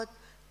थोड़ी बहुत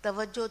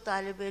तवज्जो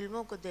तालिब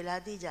इल्मों को दिला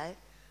दी जाए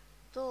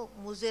तो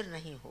मुज़िर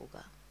नहीं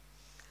होगा।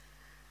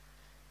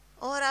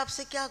 और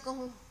आपसे क्या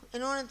कहूँ,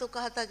 इन्होंने तो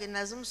कहा था कि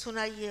नज़म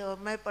सुनाइए और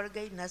मैं पढ़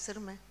गई नसर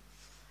में।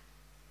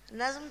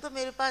 नज़म तो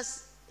मेरे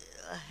पास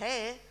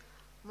है,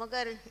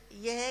 मगर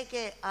यह है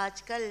कि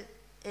आजकल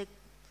एक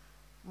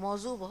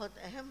मौजू बहुत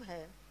अहम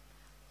है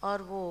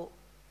और वो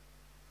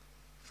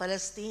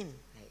फ़लस्तीन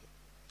है,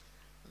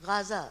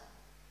 गाज़ा।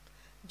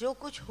 जो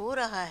कुछ हो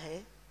रहा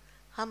है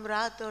हम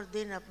रात और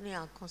दिन अपनी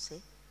आँखों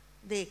से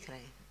देख रहे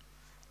हैं।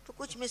 तो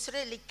कुछ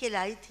मिसरे लिख के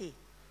लाई थी,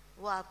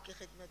 वो आपकी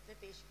खिदमत में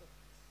पेश करूँ।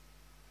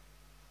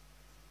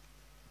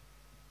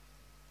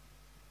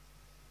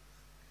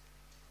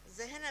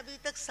 जहन अभी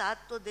तक साथ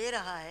तो दे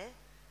रहा है,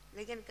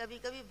 लेकिन कभी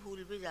कभी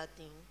भूल भी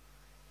जाती हूँ,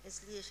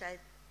 इसलिए शायद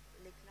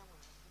लिखना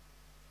मुश्किल।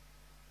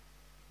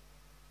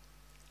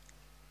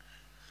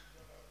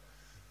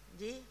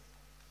 जी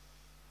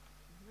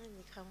मैं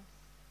लिखा हूँ।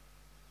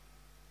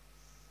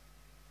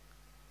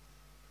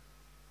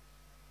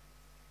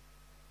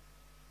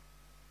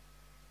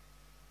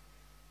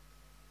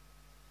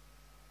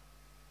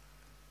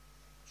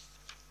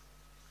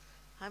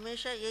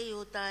 हमेशा यही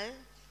होता है,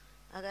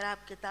 अगर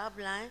आप किताब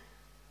लाएं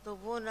तो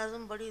वो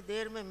नज़म बड़ी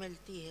देर में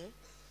मिलती है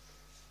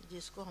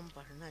जिसको हम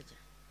पढ़ना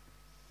चाहें।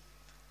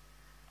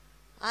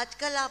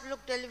 आजकल आप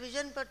लोग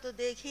टेलीविज़न पर तो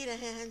देख ही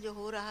रहे हैं जो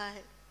हो रहा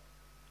है।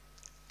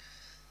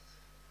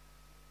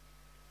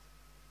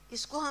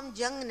 इसको हम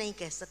जंग नहीं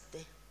कह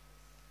सकते,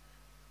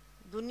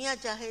 दुनिया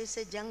चाहे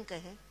इसे जंग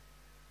कहे,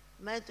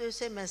 मैं तो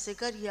इसे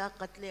मैसेकर या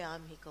कत्ले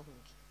आम ही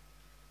कहूँगी।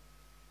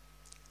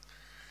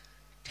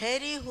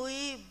 ठहरी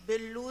हुई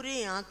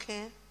बिल्लूरी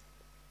आँखें,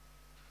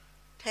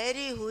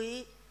 ठहरी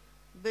हुई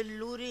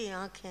बिल्लूरी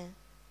आँखें,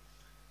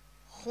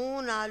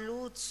 खून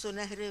आलूद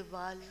सुनहरे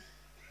बाल,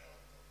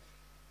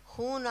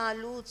 खून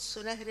आलूद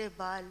सुनहरे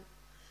बाल,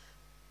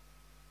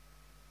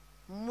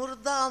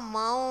 मुर्दा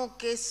माओं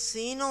के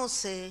सीनों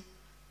से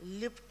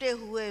लिपटे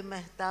हुए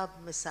महताब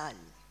मिसाल,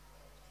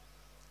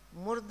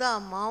 मुर्दा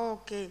माओं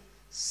के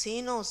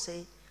सीनों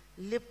से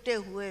लिपटे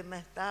हुए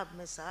महताब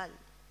मिसाल,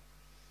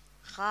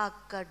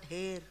 खाक का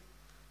ढेर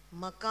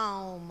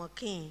मकाओ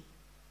मकी,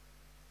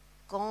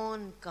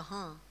 कौन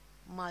कहाँ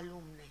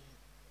मालूम नहीं,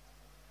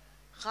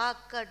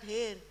 खाक का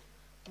ढेर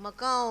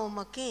मकाओ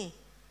मकी,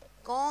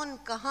 कौन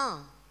कहाँ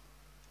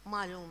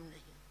मालूम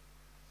नहीं।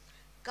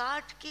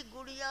 काठ की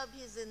गुड़िया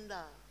भी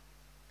जिंदा,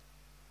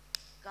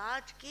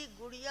 काठ की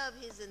गुड़िया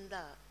भी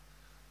जिंदा,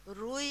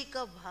 रुई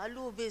का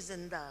भालू भी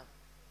जिंदा,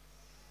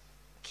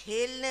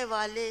 खेलने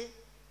वाले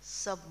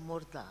सब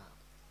मुर्दा,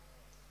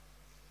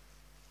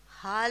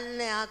 हाल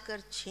ने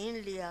आकर छीन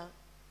लिया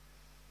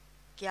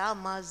क्या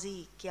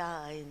माजी क्या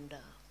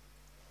आइंदा,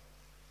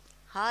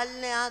 हाल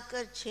ने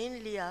आकर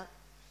छीन लिया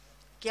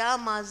क्या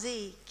माजी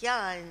क्या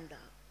आइंदा।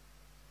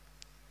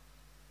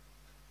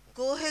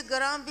 कोहे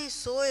गरां भी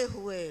सोए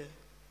हुए,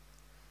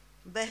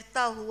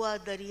 बहता हुआ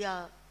दरिया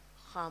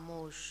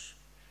खामोश,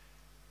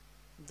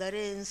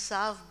 दरे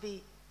इंसाफ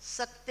भी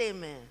सकते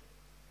में,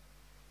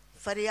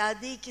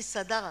 फरियादी की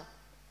सदा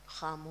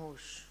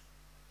खामोश,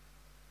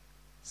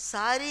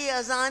 सारी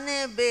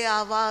अजाने बे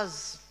आवाज़,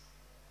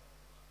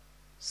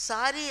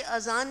 सारी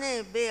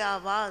अजाने बे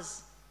आवाज़,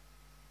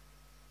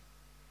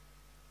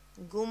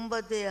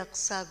 गुंबदे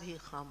अक्सा भी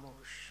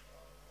खामोश,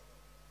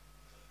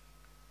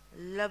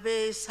 लबे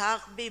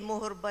इसाक भी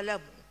मोहर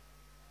बलब,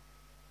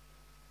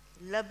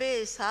 लबे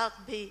इसाक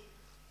भी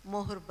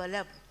मोहर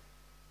बलब,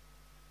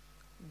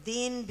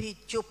 दीन भी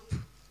चुप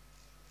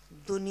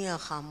दुनिया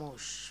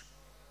खामोश,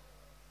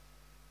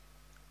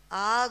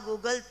 आग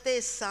उगलते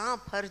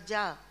सांप हर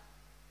जा,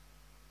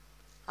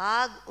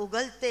 आग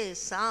उगलते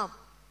सांप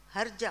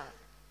हर जा,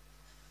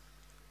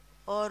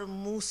 और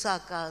मूसा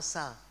का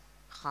सा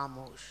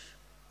खामोश,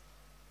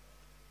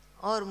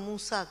 और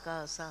मूसा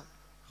का सा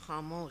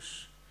खामोश,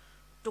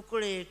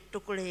 टुकड़े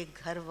टुकड़े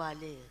घर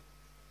वाले,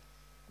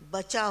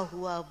 बचा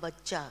हुआ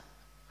बच्चा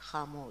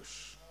खामोश,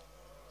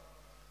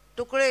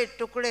 टुकड़े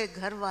टुकड़े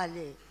घर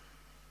वाले,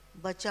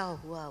 बचा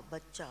हुआ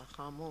बच्चा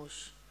खामोश,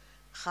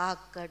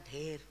 खाक का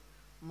ढेर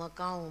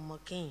मकाओ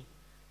मकी,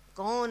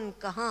 कौन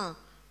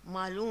कहाँ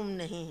मालूम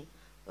नहीं,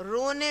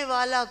 रोने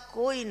वाला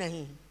कोई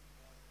नहीं,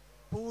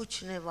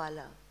 पूछने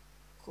वाला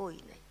कोई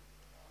नहीं।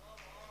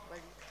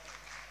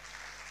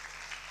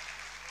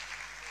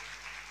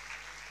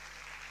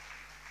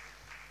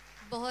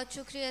 बहुत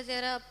शुक्रिया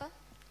ज़हरा आपा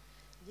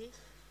जी।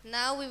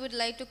 Now we would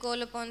like to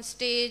call upon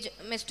stage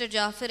Mr.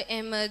 Jafar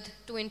Ahmed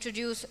to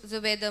introduce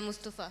Zubeida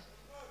Mustafa.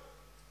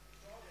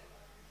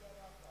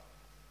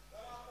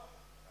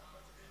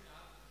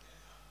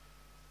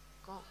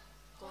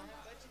 कौन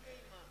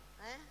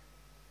है?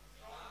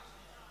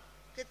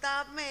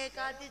 किताब में एक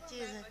आधी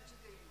चीज है,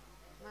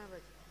 मैं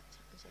बच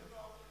अच्छा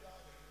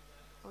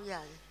वो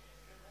याद है।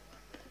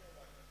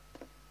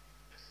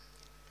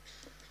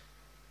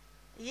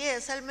 ये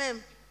असल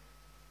में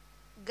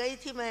गई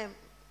थी, मैं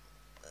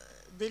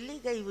दिल्ली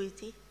गई हुई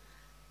थी,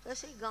 तो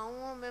ऐसे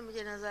गाँवों में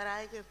मुझे नज़र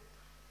आया कि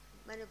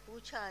मैंने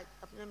पूछा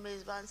अपने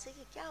मेज़बान से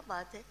कि क्या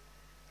बात है,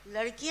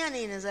 लड़कियां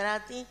नहीं नज़र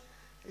आती,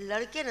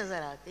 लड़के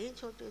नज़र आते हैं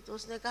छोटे। तो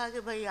उसने कहा कि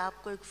भाई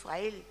आपको एक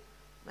फ़ाइल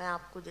मैं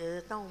आपको दे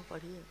देता हूँ,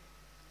 पढ़िए।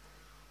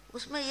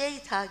 उसमें यही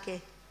था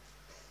कि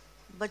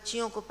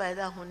बच्चियों को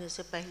पैदा होने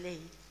से पहले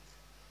ही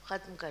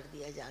ख़त्म कर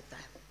दिया जाता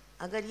है,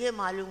 अगर ये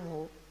मालूम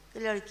हो कि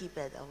लड़की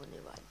पैदा होने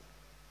वाली।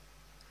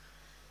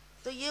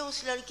 तो ये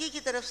उस लड़की की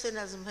तरफ से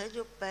नज़्म है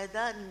जो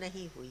पैदा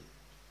नहीं हुई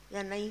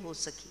या नहीं हो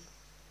सकी।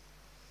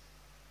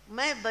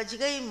 मैं बच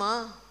गई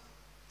माँ,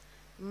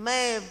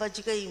 मैं बच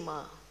गई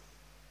माँ,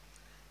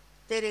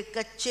 तेरे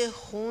कच्चे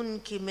खून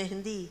की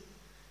मेहंदी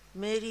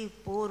मेरी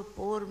पोर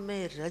पोर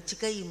में रच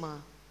गई माँ,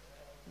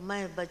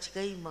 मैं बच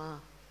गई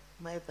माँ,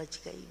 मैं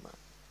बच गई माँ।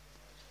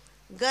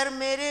 गर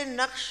मेरे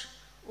नक्श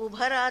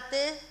उभर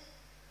आते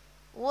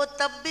वो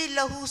तब भी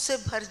लहू से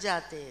भर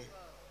जाते,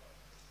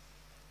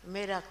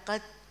 मेरा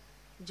कद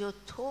जो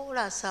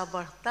थोड़ा सा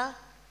बढ़ता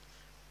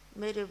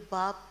मेरे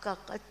बाप का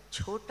कद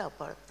छोटा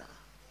पड़ता,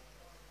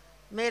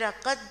 मेरा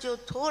कद जो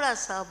थोड़ा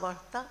सा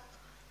बढ़ता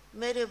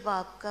मेरे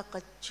बाप का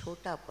कद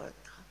छोटा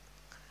पड़ता,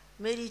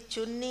 मेरी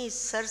चुन्नी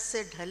सर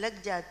से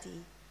ढलक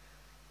जाती,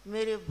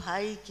 मेरे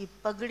भाई की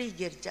पगड़ी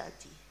गिर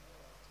जाती,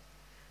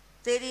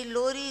 तेरी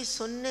लोरी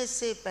सुनने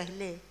से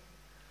पहले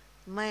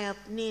मैं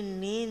अपनी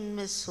नींद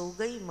में सो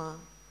गई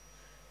माँ।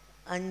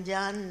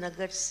 अनजान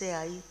नगर से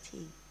आई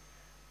थी,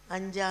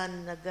 अनजान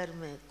नगर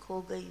में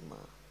खो गई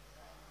माँ।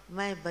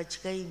 मैं बच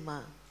गई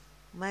माँ,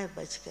 मैं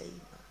बच गई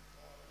माँ।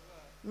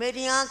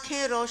 मेरी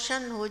आँखें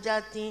रोशन हो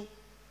जाती,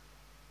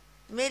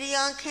 मेरी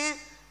आँखें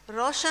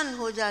रोशन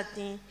हो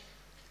जाती,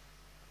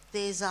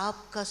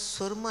 तेज़ाब का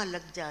सुरमा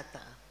लग जाता,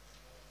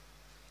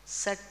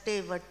 सट्टे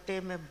वट्टे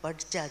में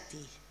बट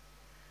जाती,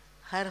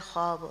 हर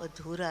ख्वाब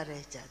अधूरा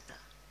रह जाता।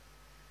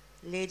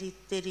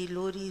 तेरी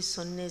लोरी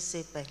सुनने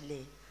से पहले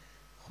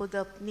खुद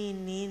अपनी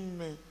नींद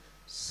में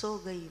सो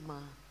गई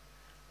माँ।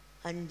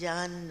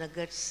 अनजान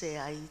नगर से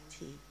आई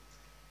थी,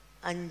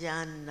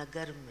 अनजान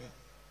नगर में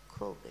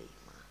खो गई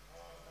माँ।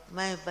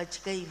 मैं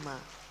बच गई माँ,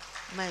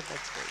 मैं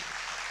बच गई।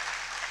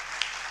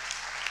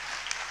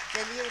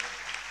 चलिए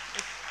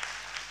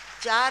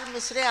 4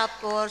 मिसरे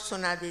आपको और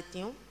सुना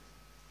देती हूँ।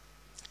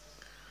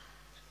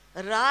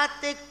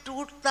 रात एक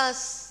टूटता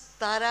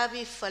तारा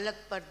भी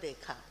फलक पर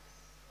देखा।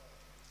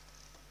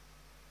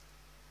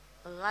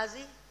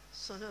 गाजी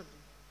सुनो।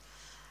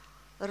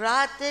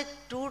 रात एक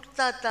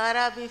टूटता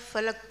तारा भी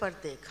फलक पर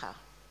देखा,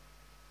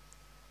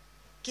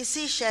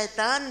 किसी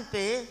शैतान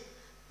पे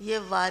ये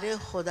वारे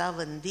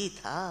खुदाबंदी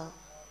था।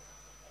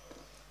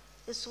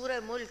 ये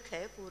सूरह मुल्क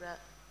है पूरा,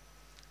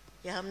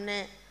 कि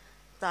हमने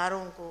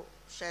तारों को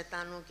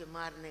शैतानों के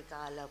मारने का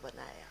आला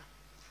बनाया।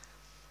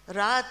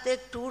 रात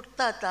एक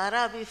टूटता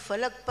तारा भी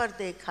फलक पर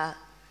देखा,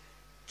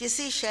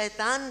 किसी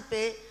शैतान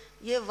पे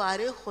ये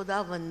वारे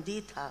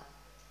खुदाबंदी था।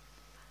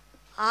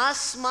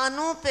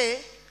 आसमानों पे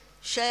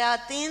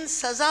शयातीन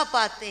सज़ा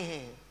पाते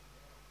हैं,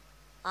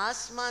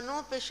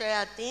 आसमानों पे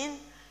शयातीन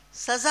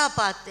सज़ा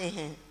पाते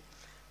हैं,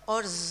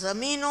 और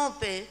ज़मीनों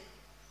पे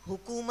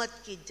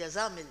हुकूमत की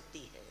जज़ा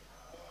मिलती है,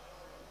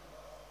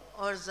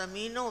 और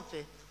ज़मीनों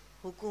पे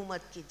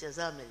हुकूमत की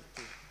जज़ा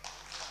मिलती है।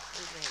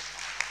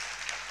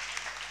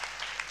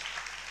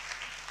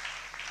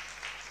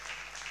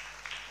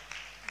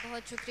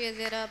 बहुत शुक्रिया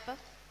ज़ेहरा आपा।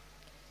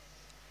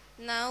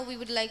 Now we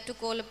would like to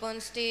call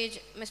upon stage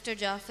Mr.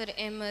 Jafar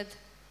Ahmed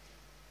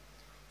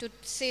to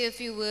say a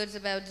few words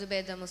about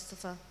Zubeida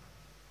Mustafa.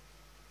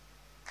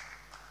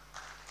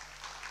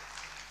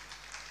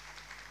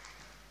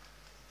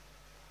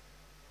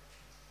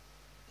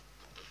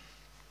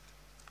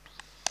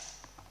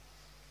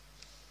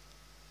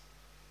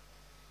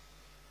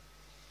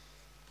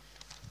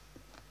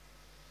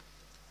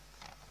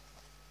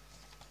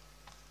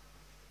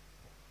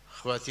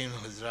 ख़वातीन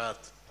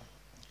हज़रात,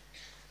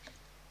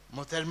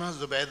 मोहतरमा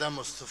ज़ुबैदा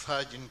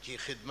मुस्तफ़ा जिनकी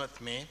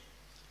खिदमत में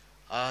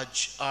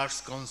आज arts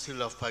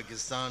council of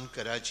Pakistan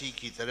Karachi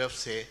की तरफ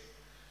से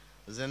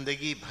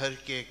ज़िंदगी भर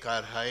के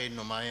कारहाय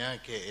नुमायाँ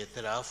के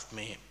एतराफ़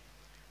में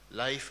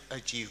लाइफ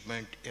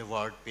अचीवमेंट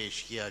एवार्ड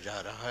पेश किया जा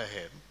रहा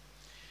है।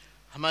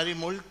 हमारे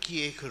मुल्क की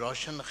एक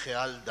रोशन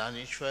ख्याल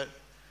दानिश्वर,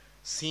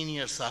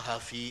 सीनियर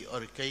सहाफ़ी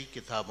और कई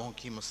किताबों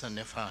की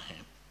मुसन्निफ़ा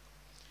हैं।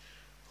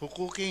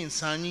 हुकूक़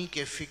इंसानी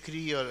के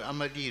फ़िक्री और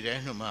अमली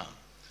रहनुमा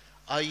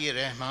आइए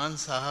रहमान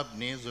साहब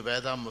ने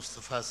ज़ुबैदा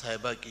मुस्तफ़ा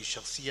साहिबा की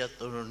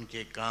शख्सियत और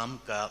उनके काम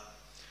का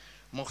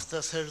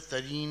मुख्तसर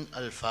तरीन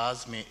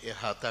अल्फाज में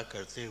इहाता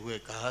करते हुए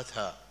कहा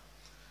था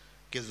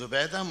कि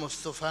ज़ुबैदा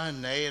मुस्तफ़ा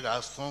नए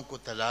रास्तों को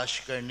तलाश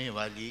करने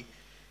वाली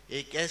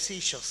एक ऐसी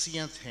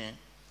शख्सियत हैं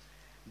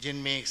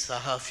जिनमें एक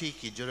सहाफ़ी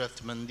की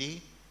जुर्रतमंदी,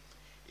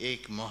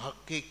 एक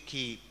मुहक्किक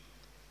की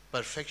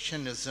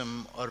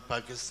परफेक्शनिज़म और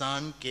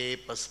पाकिस्तान के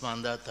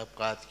पसमानदा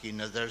तबक़ात की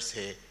नज़र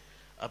से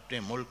अपने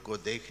मुल्क को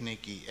देखने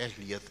की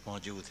अहलियत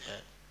मौजूद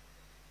है।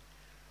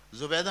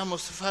 ज़ुबैदा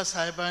मुस्तफ़ा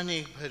साहिबा ने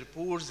एक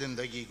भरपूर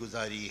ज़िंदगी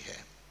गुजारी है।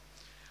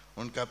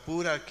 उनका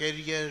पूरा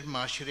करियर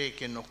माशरे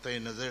के नुक्ते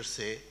नज़र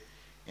से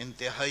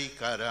इंतहाई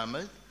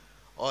कारआमद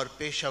और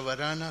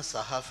पेशावराना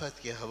सहाफ़त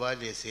के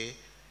हवाले से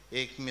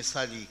एक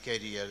मिसाली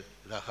करियर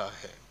रहा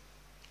है।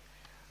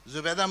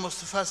 ज़ुबैदा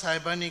मुस्तफ़ा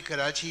साहिबा ने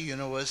कराची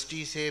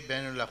यूनिवर्सिटी से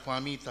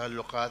बैनुल-अक़वामी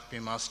ताल्लुक़ात में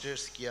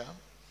मास्टर्स किया।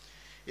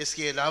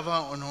 इसके अलावा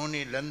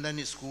उन्होंने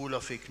London school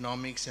of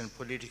economics and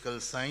political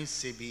science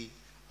से भी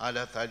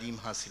आला तालीम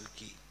हासिल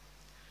की।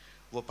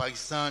 वो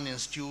Pakistan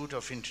institute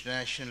of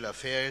international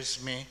affairs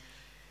में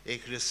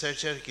एक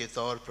रिसर्चर के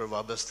तौर पर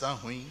वाबस्ता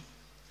हुई।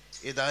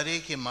 इदारे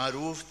के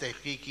मारूफ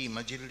तहक़ीक़ी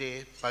मजल्ले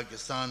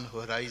पाकिस्तान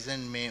होराइज़न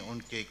में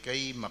उनके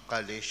कई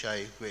मक़ाले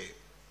शाये हुए।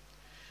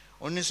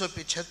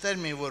 1975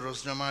 में वो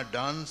रोज़नामा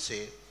डॉन से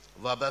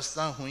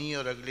वाबस्ता हुई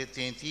और अगले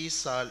 33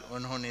 साल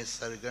उन्होंने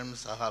सरगर्म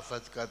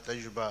सहाफ़त का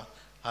तजुर्बा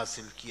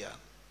हासिल किया।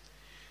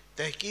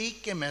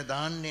 तहक़ीक़ के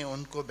मैदान ने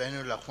उनको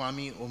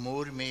बैनुल-अक़वामी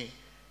उमूर में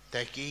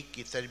तहक़ीक़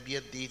की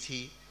तरबियत दी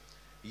थी।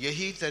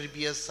 यही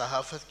तरबियत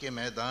सहाफ़त के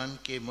मैदान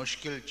के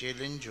मुश्किल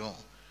चैलेंजों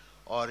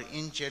और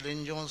इन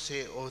चैलेंजों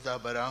से ओहदा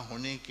बरा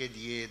होने के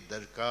लिए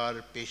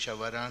दरकार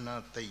पेशावराना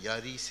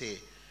तैयारी से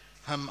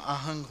हम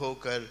आहंग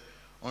होकर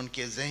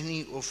उनके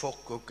ज़हनी उफ़ुक़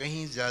को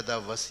कहीं ज़्यादा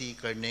वसी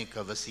करने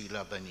का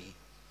वसीला बनी।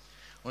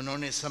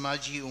 उन्होंने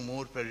समाजी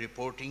उमूर पर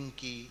रिपोर्टिंग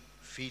की,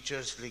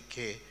 फ़ीचर्स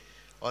लिखे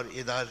और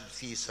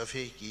इदारती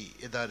सफ़े की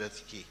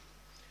इदारत की।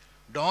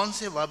 डॉन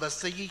से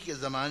वाबस्तगी के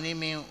ज़माने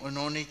में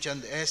उन्होंने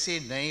चंद ऐसे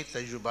नए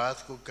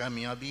तजुर्बात को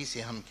कामयाबी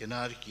से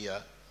हमकिनार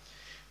किया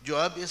जो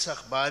अब इस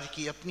अखबार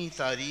की अपनी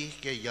तारीख़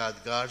के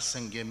यादगार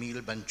संग मील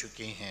बन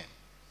चुके हैं।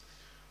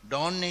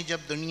 डॉन ने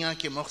जब दुनिया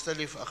के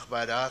मुख्तलिफ़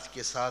अखबारात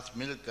के साथ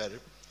मिलकर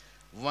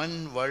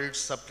वन वर्ल्ड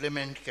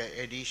सप्लीमेंट का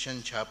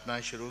एडिशन छापना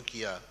शुरू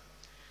किया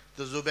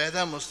तो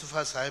ज़ुबैदा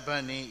मुस्तफ़ा साहिबा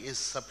ने इस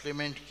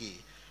सप्लीमेंट की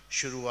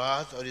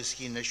शुरुआत और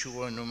इसकी नशो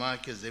व नुमा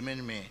के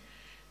ज़िमन में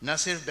न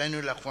सिर्फ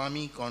बैनुल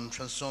अक़वामी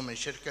कॉन्फ्रेंसों में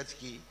शिरकत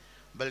की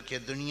बल्कि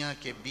दुनिया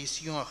के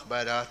 20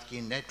 अखबारात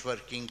की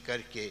नेटवर्किंग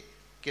करके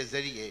के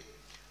ज़रिए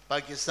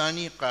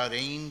पाकिस्तानी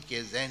क़ारीन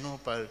के ज़हनों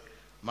पर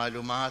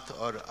मालूमात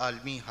और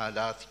आलमी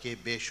हालात के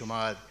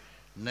बेशुमार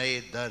नए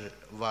दर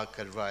वा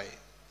करवाए।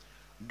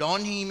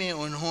 डॉन ही में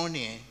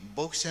उन्होंने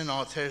बुक्स एंड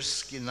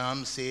ऑथर्स के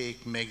नाम से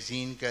एक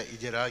मैगज़ीन का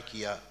इजरा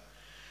किया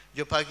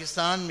जो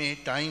पाकिस्तान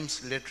में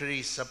टाइम्स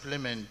लिटरेरी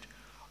सप्लीमेंट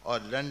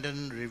और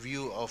लंदन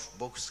रिव्यू ऑफ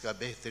बुक्स का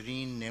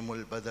बेहतरीन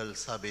नेमुल बदल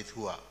साबित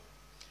हुआ।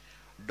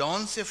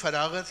 डॉन से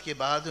फरागत के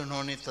बाद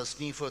उन्होंने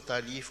तसनीफ़ व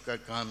तालीफ़ का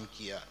काम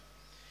किया।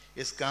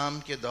 इस काम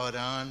के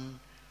दौरान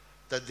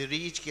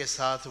तदरीज के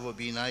साथ वो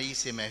बीनाई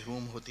से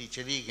महरूम होती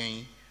चली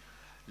गईं,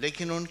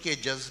 लेकिन उनके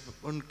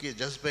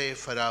जज्बे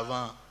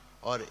फरावां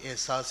और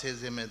एहसास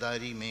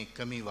ज़िम्मेदारी में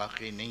कमी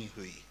वाक़ई नहीं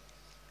हुई।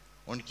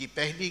 उनकी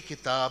पहली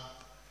किताब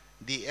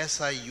दी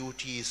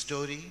SIUT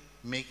story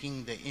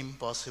making the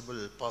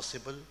impossible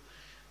possible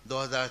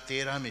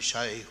 2013 में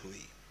शाये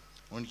हुई।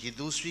 उनकी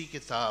दूसरी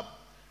किताब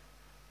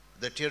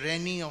the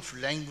tyranny of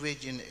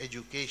language in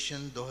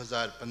education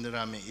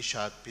 2015 में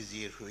इशात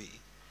पज़ीर हुई।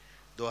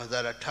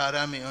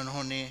 2018 में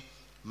उन्होंने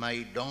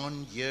माई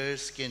डॉन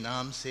ईयर्स के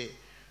नाम से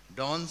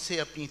डॉन से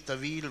अपनी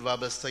तवील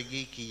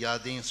वाबस्तगी की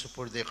यादें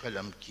सुपुर्द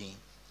क़लम कीं।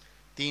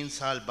 3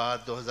 साल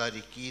बाद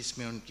 2021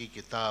 में उनकी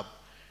किताब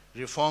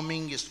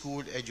reforming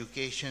school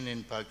education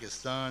in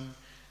Pakistan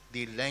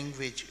the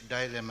language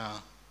dilemma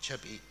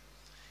छपी।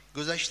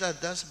 गुज़श्ता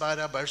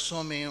 10-12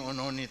 बरसों में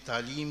उन्होंने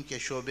तालीम के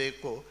शोबे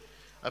को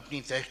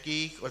अपनी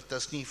तहकीक और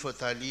तसनीफ़ व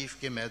तालीफ़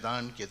के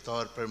मैदान के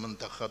तौर पर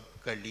मुंतखब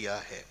कर लिया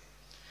है।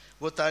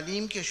 वो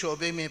तालीम के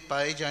शोबे में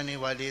पाए जाने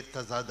वाले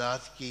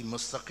तज़ादात की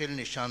मुस्तकिल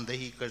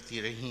निशानदही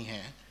करती रही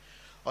हैं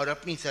और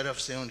अपनी तरफ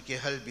से उनके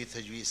हल भी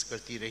तजवीज़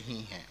करती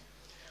रही हैं।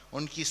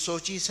 उनकी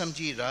सोची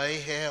समझी राय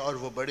है और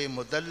वो बड़े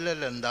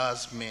मुदल्लल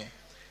अंदाज में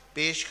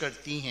पेश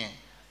करती हैं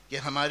कि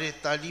हमारे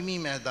तालीमी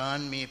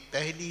मैदान में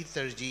पहली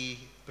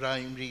तरजीह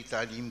प्राइमरी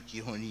तालीम की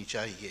होनी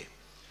चाहिए।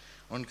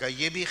 उनका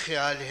ये भी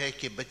ख्याल है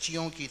कि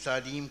बच्चियों की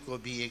तालीम को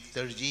भी एक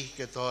तरजीह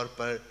के तौर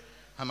पर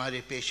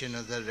हमारे पेश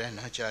नज़र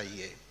रहना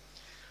चाहिए।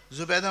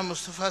 ज़ुबैदा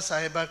मुस्तफ़ा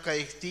साहिबा का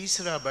एक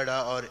तीसरा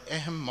बड़ा और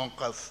अहम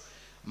मौक़िफ़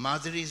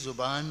मादरी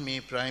ज़ुबान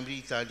में प्राइमरी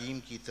तालीम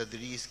की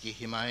तदरीस की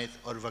हिमायत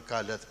और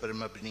वकालत पर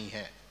मबनी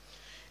है।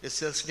 इस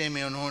सिलसिले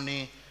में उन्होंने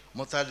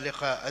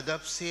मुतल्लिक़ा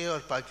अदब से और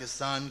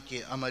पाकिस्तान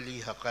के अमली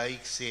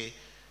हक़ाइक़ से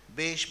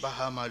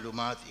बेशबहा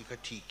मालूमात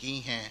इकट्ठी की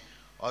हैं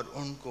और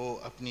उनको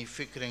अपनी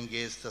फ़िक्र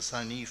अंगेज़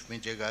तसानीफ़ में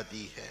जगह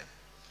दी है।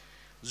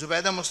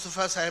 ज़ुबैदा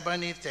मुस्तफ़ा साहिबा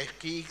ने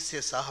तहक़ीक़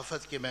से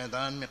सहाफ़त के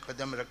मैदान में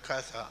कदम रखा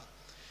था।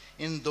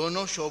 इन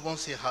दोनों शोबों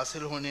से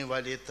हासिल होने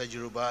वाले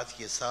तजुर्बात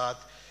के साथ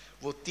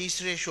वो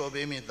तीसरे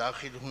शोबे में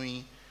दाखिल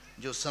हुई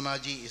जो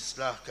समाजी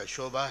इस्लाह का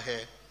शोबा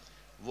है।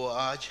 वो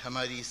आज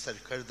हमारी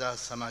सरकर्दा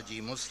समाजी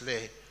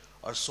मुस्लिह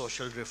और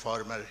सोशल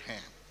रिफॉर्मर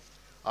हैं।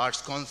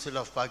 आर्ट्स काउंसिल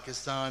ऑफ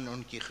पाकिस्तान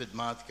उनकी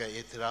खिदमात का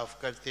एतराफ़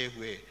करते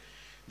हुए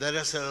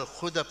दरअसल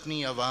ख़ुद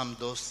अपनी अवाम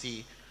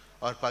दोस्ती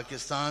और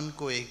पाकिस्तान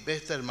को एक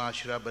बेहतर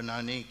माशरा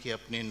बनाने के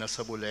अपने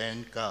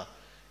नसब-उल-ऐन का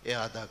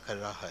इआदा कर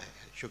रहा है।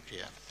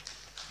 शुक्रिया।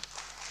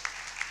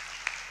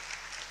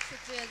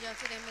 शुक्रिया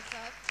जाफिर अहमद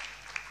साहब।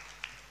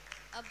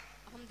 अब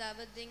हम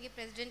दावत देंगे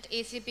प्रेसिडेंट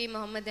ACP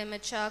मोहम्मद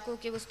अहमद शाह को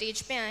कि वो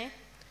स्टेज पे आएँ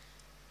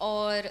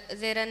और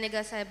ज़ेहरा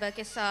निगा साहिबा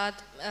के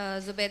साथ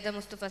ज़ुबैदा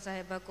मुस्तफ़ा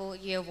साहिबा को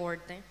ये अवार्ड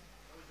दें।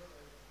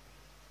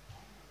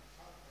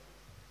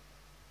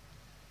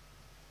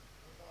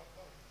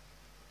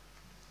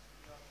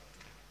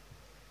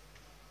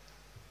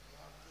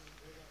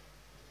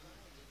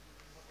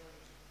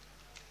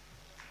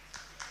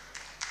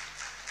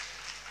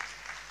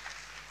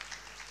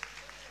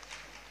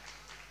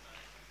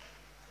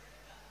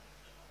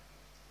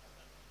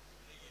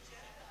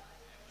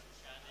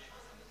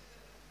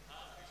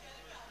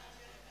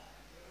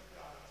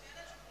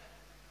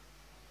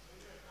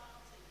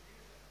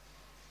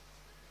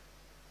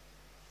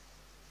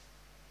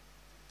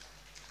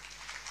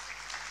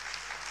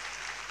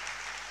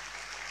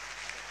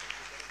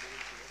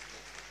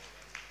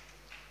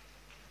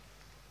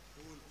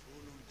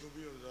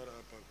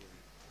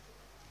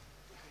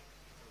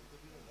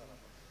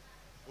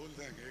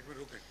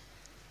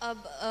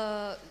 अब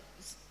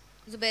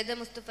ज़ुबैदा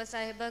मुस्तफ़ा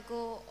साहिबा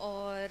को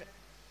और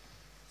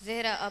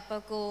ज़ेहरा आपा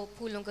को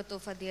फूलों का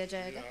तोहफ़ा दिया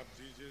जाएगा। आप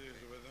दीजिए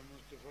ज़ुबैदा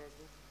मुस्तफ़ा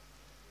को।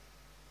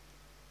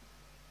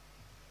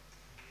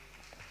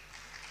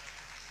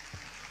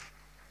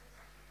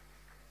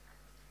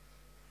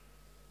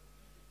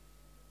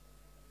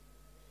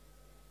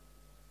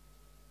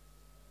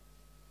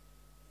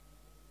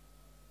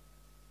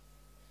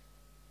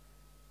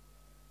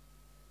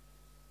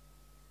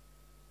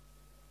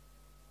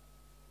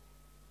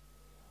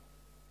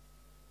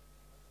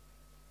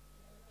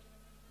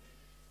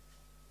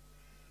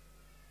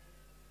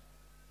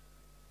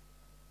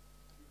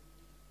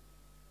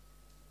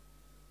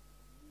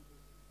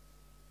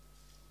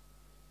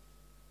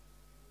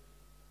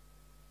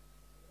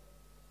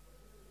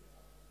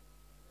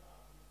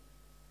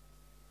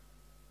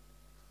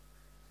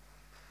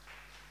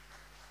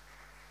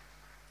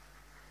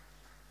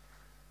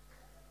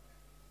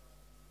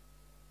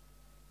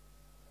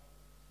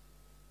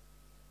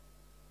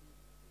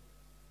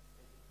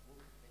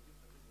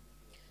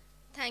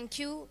 Thank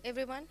you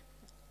everyone.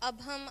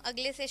 अब हम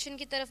अगले सेशन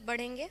की तरफ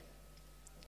बढ़ेंगे।